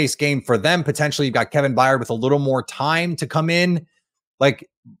showcase game for them. Potentially, you've got Kevin Byard with a little more time to come in. Like,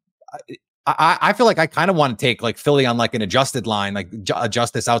 I feel like I kind of want to take like Philly on like an adjusted line, like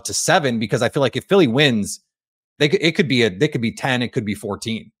adjust this out to 7, because I feel like if Philly wins, it could be 10, it could be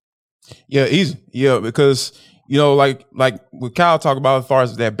 14. Yeah, easy. Yeah, because like what Kyle talked about as far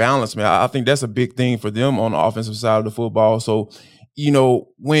as that balance, man, I think that's a big thing for them on the offensive side of the football. So,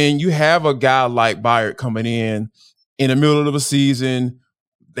 when you have a guy like Byard coming in the middle of a season,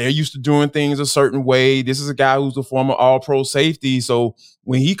 they're used to doing things a certain way. This is a guy who's a former all-pro safety. So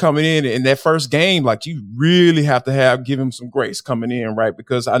when he coming in that first game, like, you really have to give him some grace coming in, right?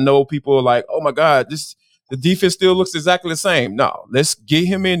 Because I know people are like, oh my God, the defense still looks exactly the same. No, let's get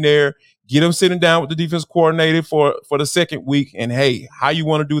him in there, get him sitting down with the defense coordinator for the second week. And hey, how you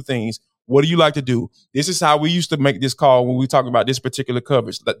want to do things? What do you like to do? This is how we used to make this call when we talking about this particular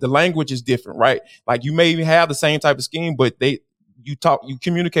coverage. The language is different, right? Like you may have the same type of scheme, but you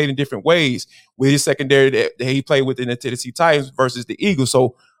communicate in different ways with his secondary that he played with in the Tennessee Titans versus the Eagles.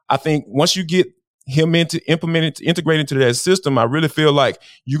 So I think once you get him integrate into that system, I really feel like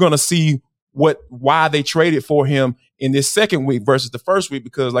you're going to see why they traded for him in this second week versus the first week,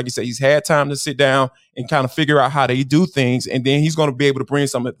 because like you said, he's had time to sit down and kind of figure out how they do things. And then he's going to be able to bring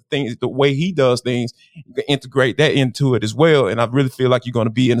some of the things, the way he does things, integrate that into it as well. And I really feel like you're going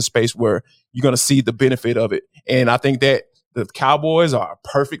to be in a space where you're going to see the benefit of it. And I think that the Cowboys are a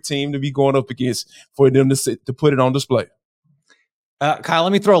perfect team to be going up against for them to put it on display. Kyle,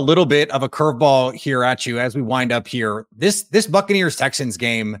 let me throw a little bit of a curveball here at you as we wind up here. This Buccaneers-Texans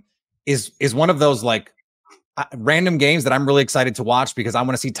game is one of those like random games that I'm really excited to watch because I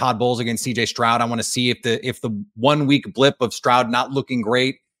want to see Todd Bowles against CJ Stroud. I want to see if the 1 week blip of Stroud not looking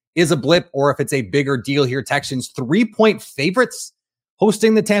great is a blip or if it's a bigger deal here. Texans 3-point favorites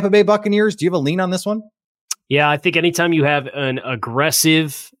hosting the Tampa Bay Buccaneers. Do you have a lean on this one? Yeah, I think anytime you have an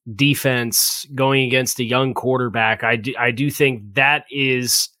aggressive defense going against a young quarterback, I do think that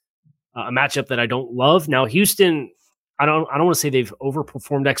is a matchup that I don't love. Now, Houston, I don't want to say they've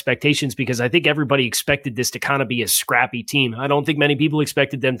overperformed expectations because I think everybody expected this to kind of be a scrappy team. I don't think many people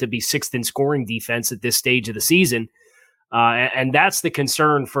expected them to be sixth in scoring defense at this stage of the season. And that's the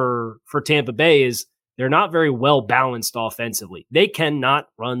concern for Tampa Bay is they're not very well balanced offensively. They cannot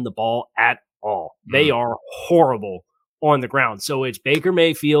run the ball at all. They are horrible on the ground. So it's Baker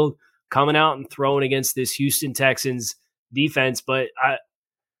Mayfield coming out and throwing against this Houston Texans defense. But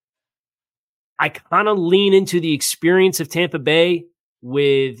I kind of lean into the experience of Tampa Bay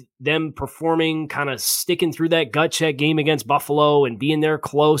with them performing, kind of sticking through that gut check game against Buffalo and being there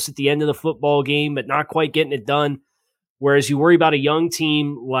close at the end of the football game, but not quite getting it done. Whereas you worry about a young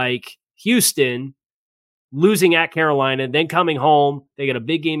team like Houston losing at Carolina, then coming home, they get a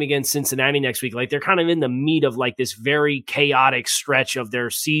big game against Cincinnati next week. Like they're kind of in the meat of like this very chaotic stretch of their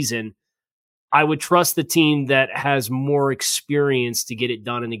season. I would trust the team that has more experience to get it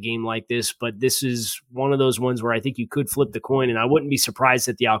done in a game like this, but this is one of those ones where I think you could flip the coin, and I wouldn't be surprised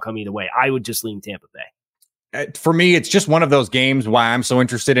at the outcome either way. I would just lean Tampa Bay. For me, it's just one of those games why I'm so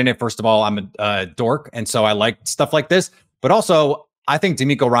interested in it. First of all, I'm a dork, and so I like stuff like this, but also I think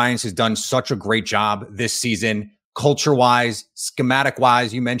DeMeco Ryans has done such a great job this season, culture-wise,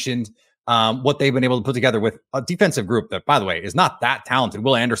 schematic-wise. You mentioned what they've been able to put together with a defensive group that, by the way, is not that talented.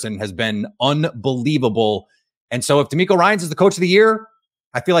 Will Anderson has been unbelievable. And so if DeMeco Ryans is the coach of the year,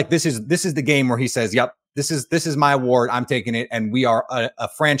 I feel like this is the game where he says, yep, this is my award. I'm taking it. And we are a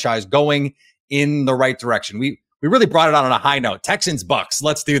franchise going in the right direction. We really brought it on a high note. Texans, Bucks.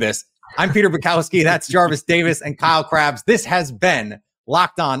 Let's do this. I'm Peter Bukowski. That's Jarvis Davis and Kyle Krabs. This has been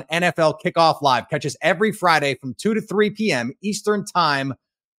Locked On NFL Kickoff Live. Catch us every Friday from 2 to 3 p.m. Eastern Time,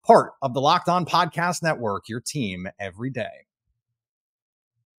 part of the Locked On Podcast Network, your team every day.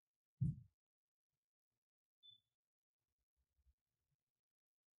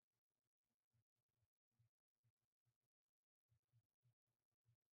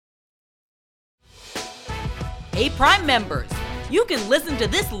 Hey, Prime members, you can listen to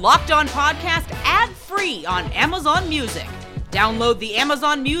this Locked On podcast ad-free on Amazon Music. Download the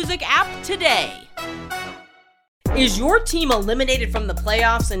Amazon Music app today. Is your team eliminated from the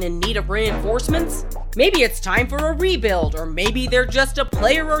playoffs and in need of reinforcements? Maybe it's time for a rebuild, or maybe they're just a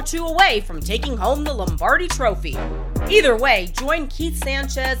player or two away from taking home the Lombardi Trophy. Either way, join Keith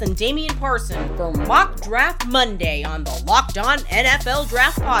Sanchez and Damian Parson for Mock Draft Monday on the Locked On NFL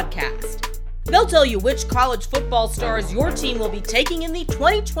Draft Podcast. They'll tell you which college football stars your team will be taking in the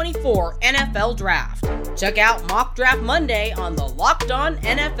 2024 NFL Draft. Check out Mock Draft Monday on the Locked On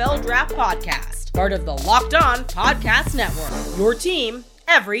NFL Draft Podcast, part of the Locked On Podcast Network, your team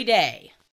every day.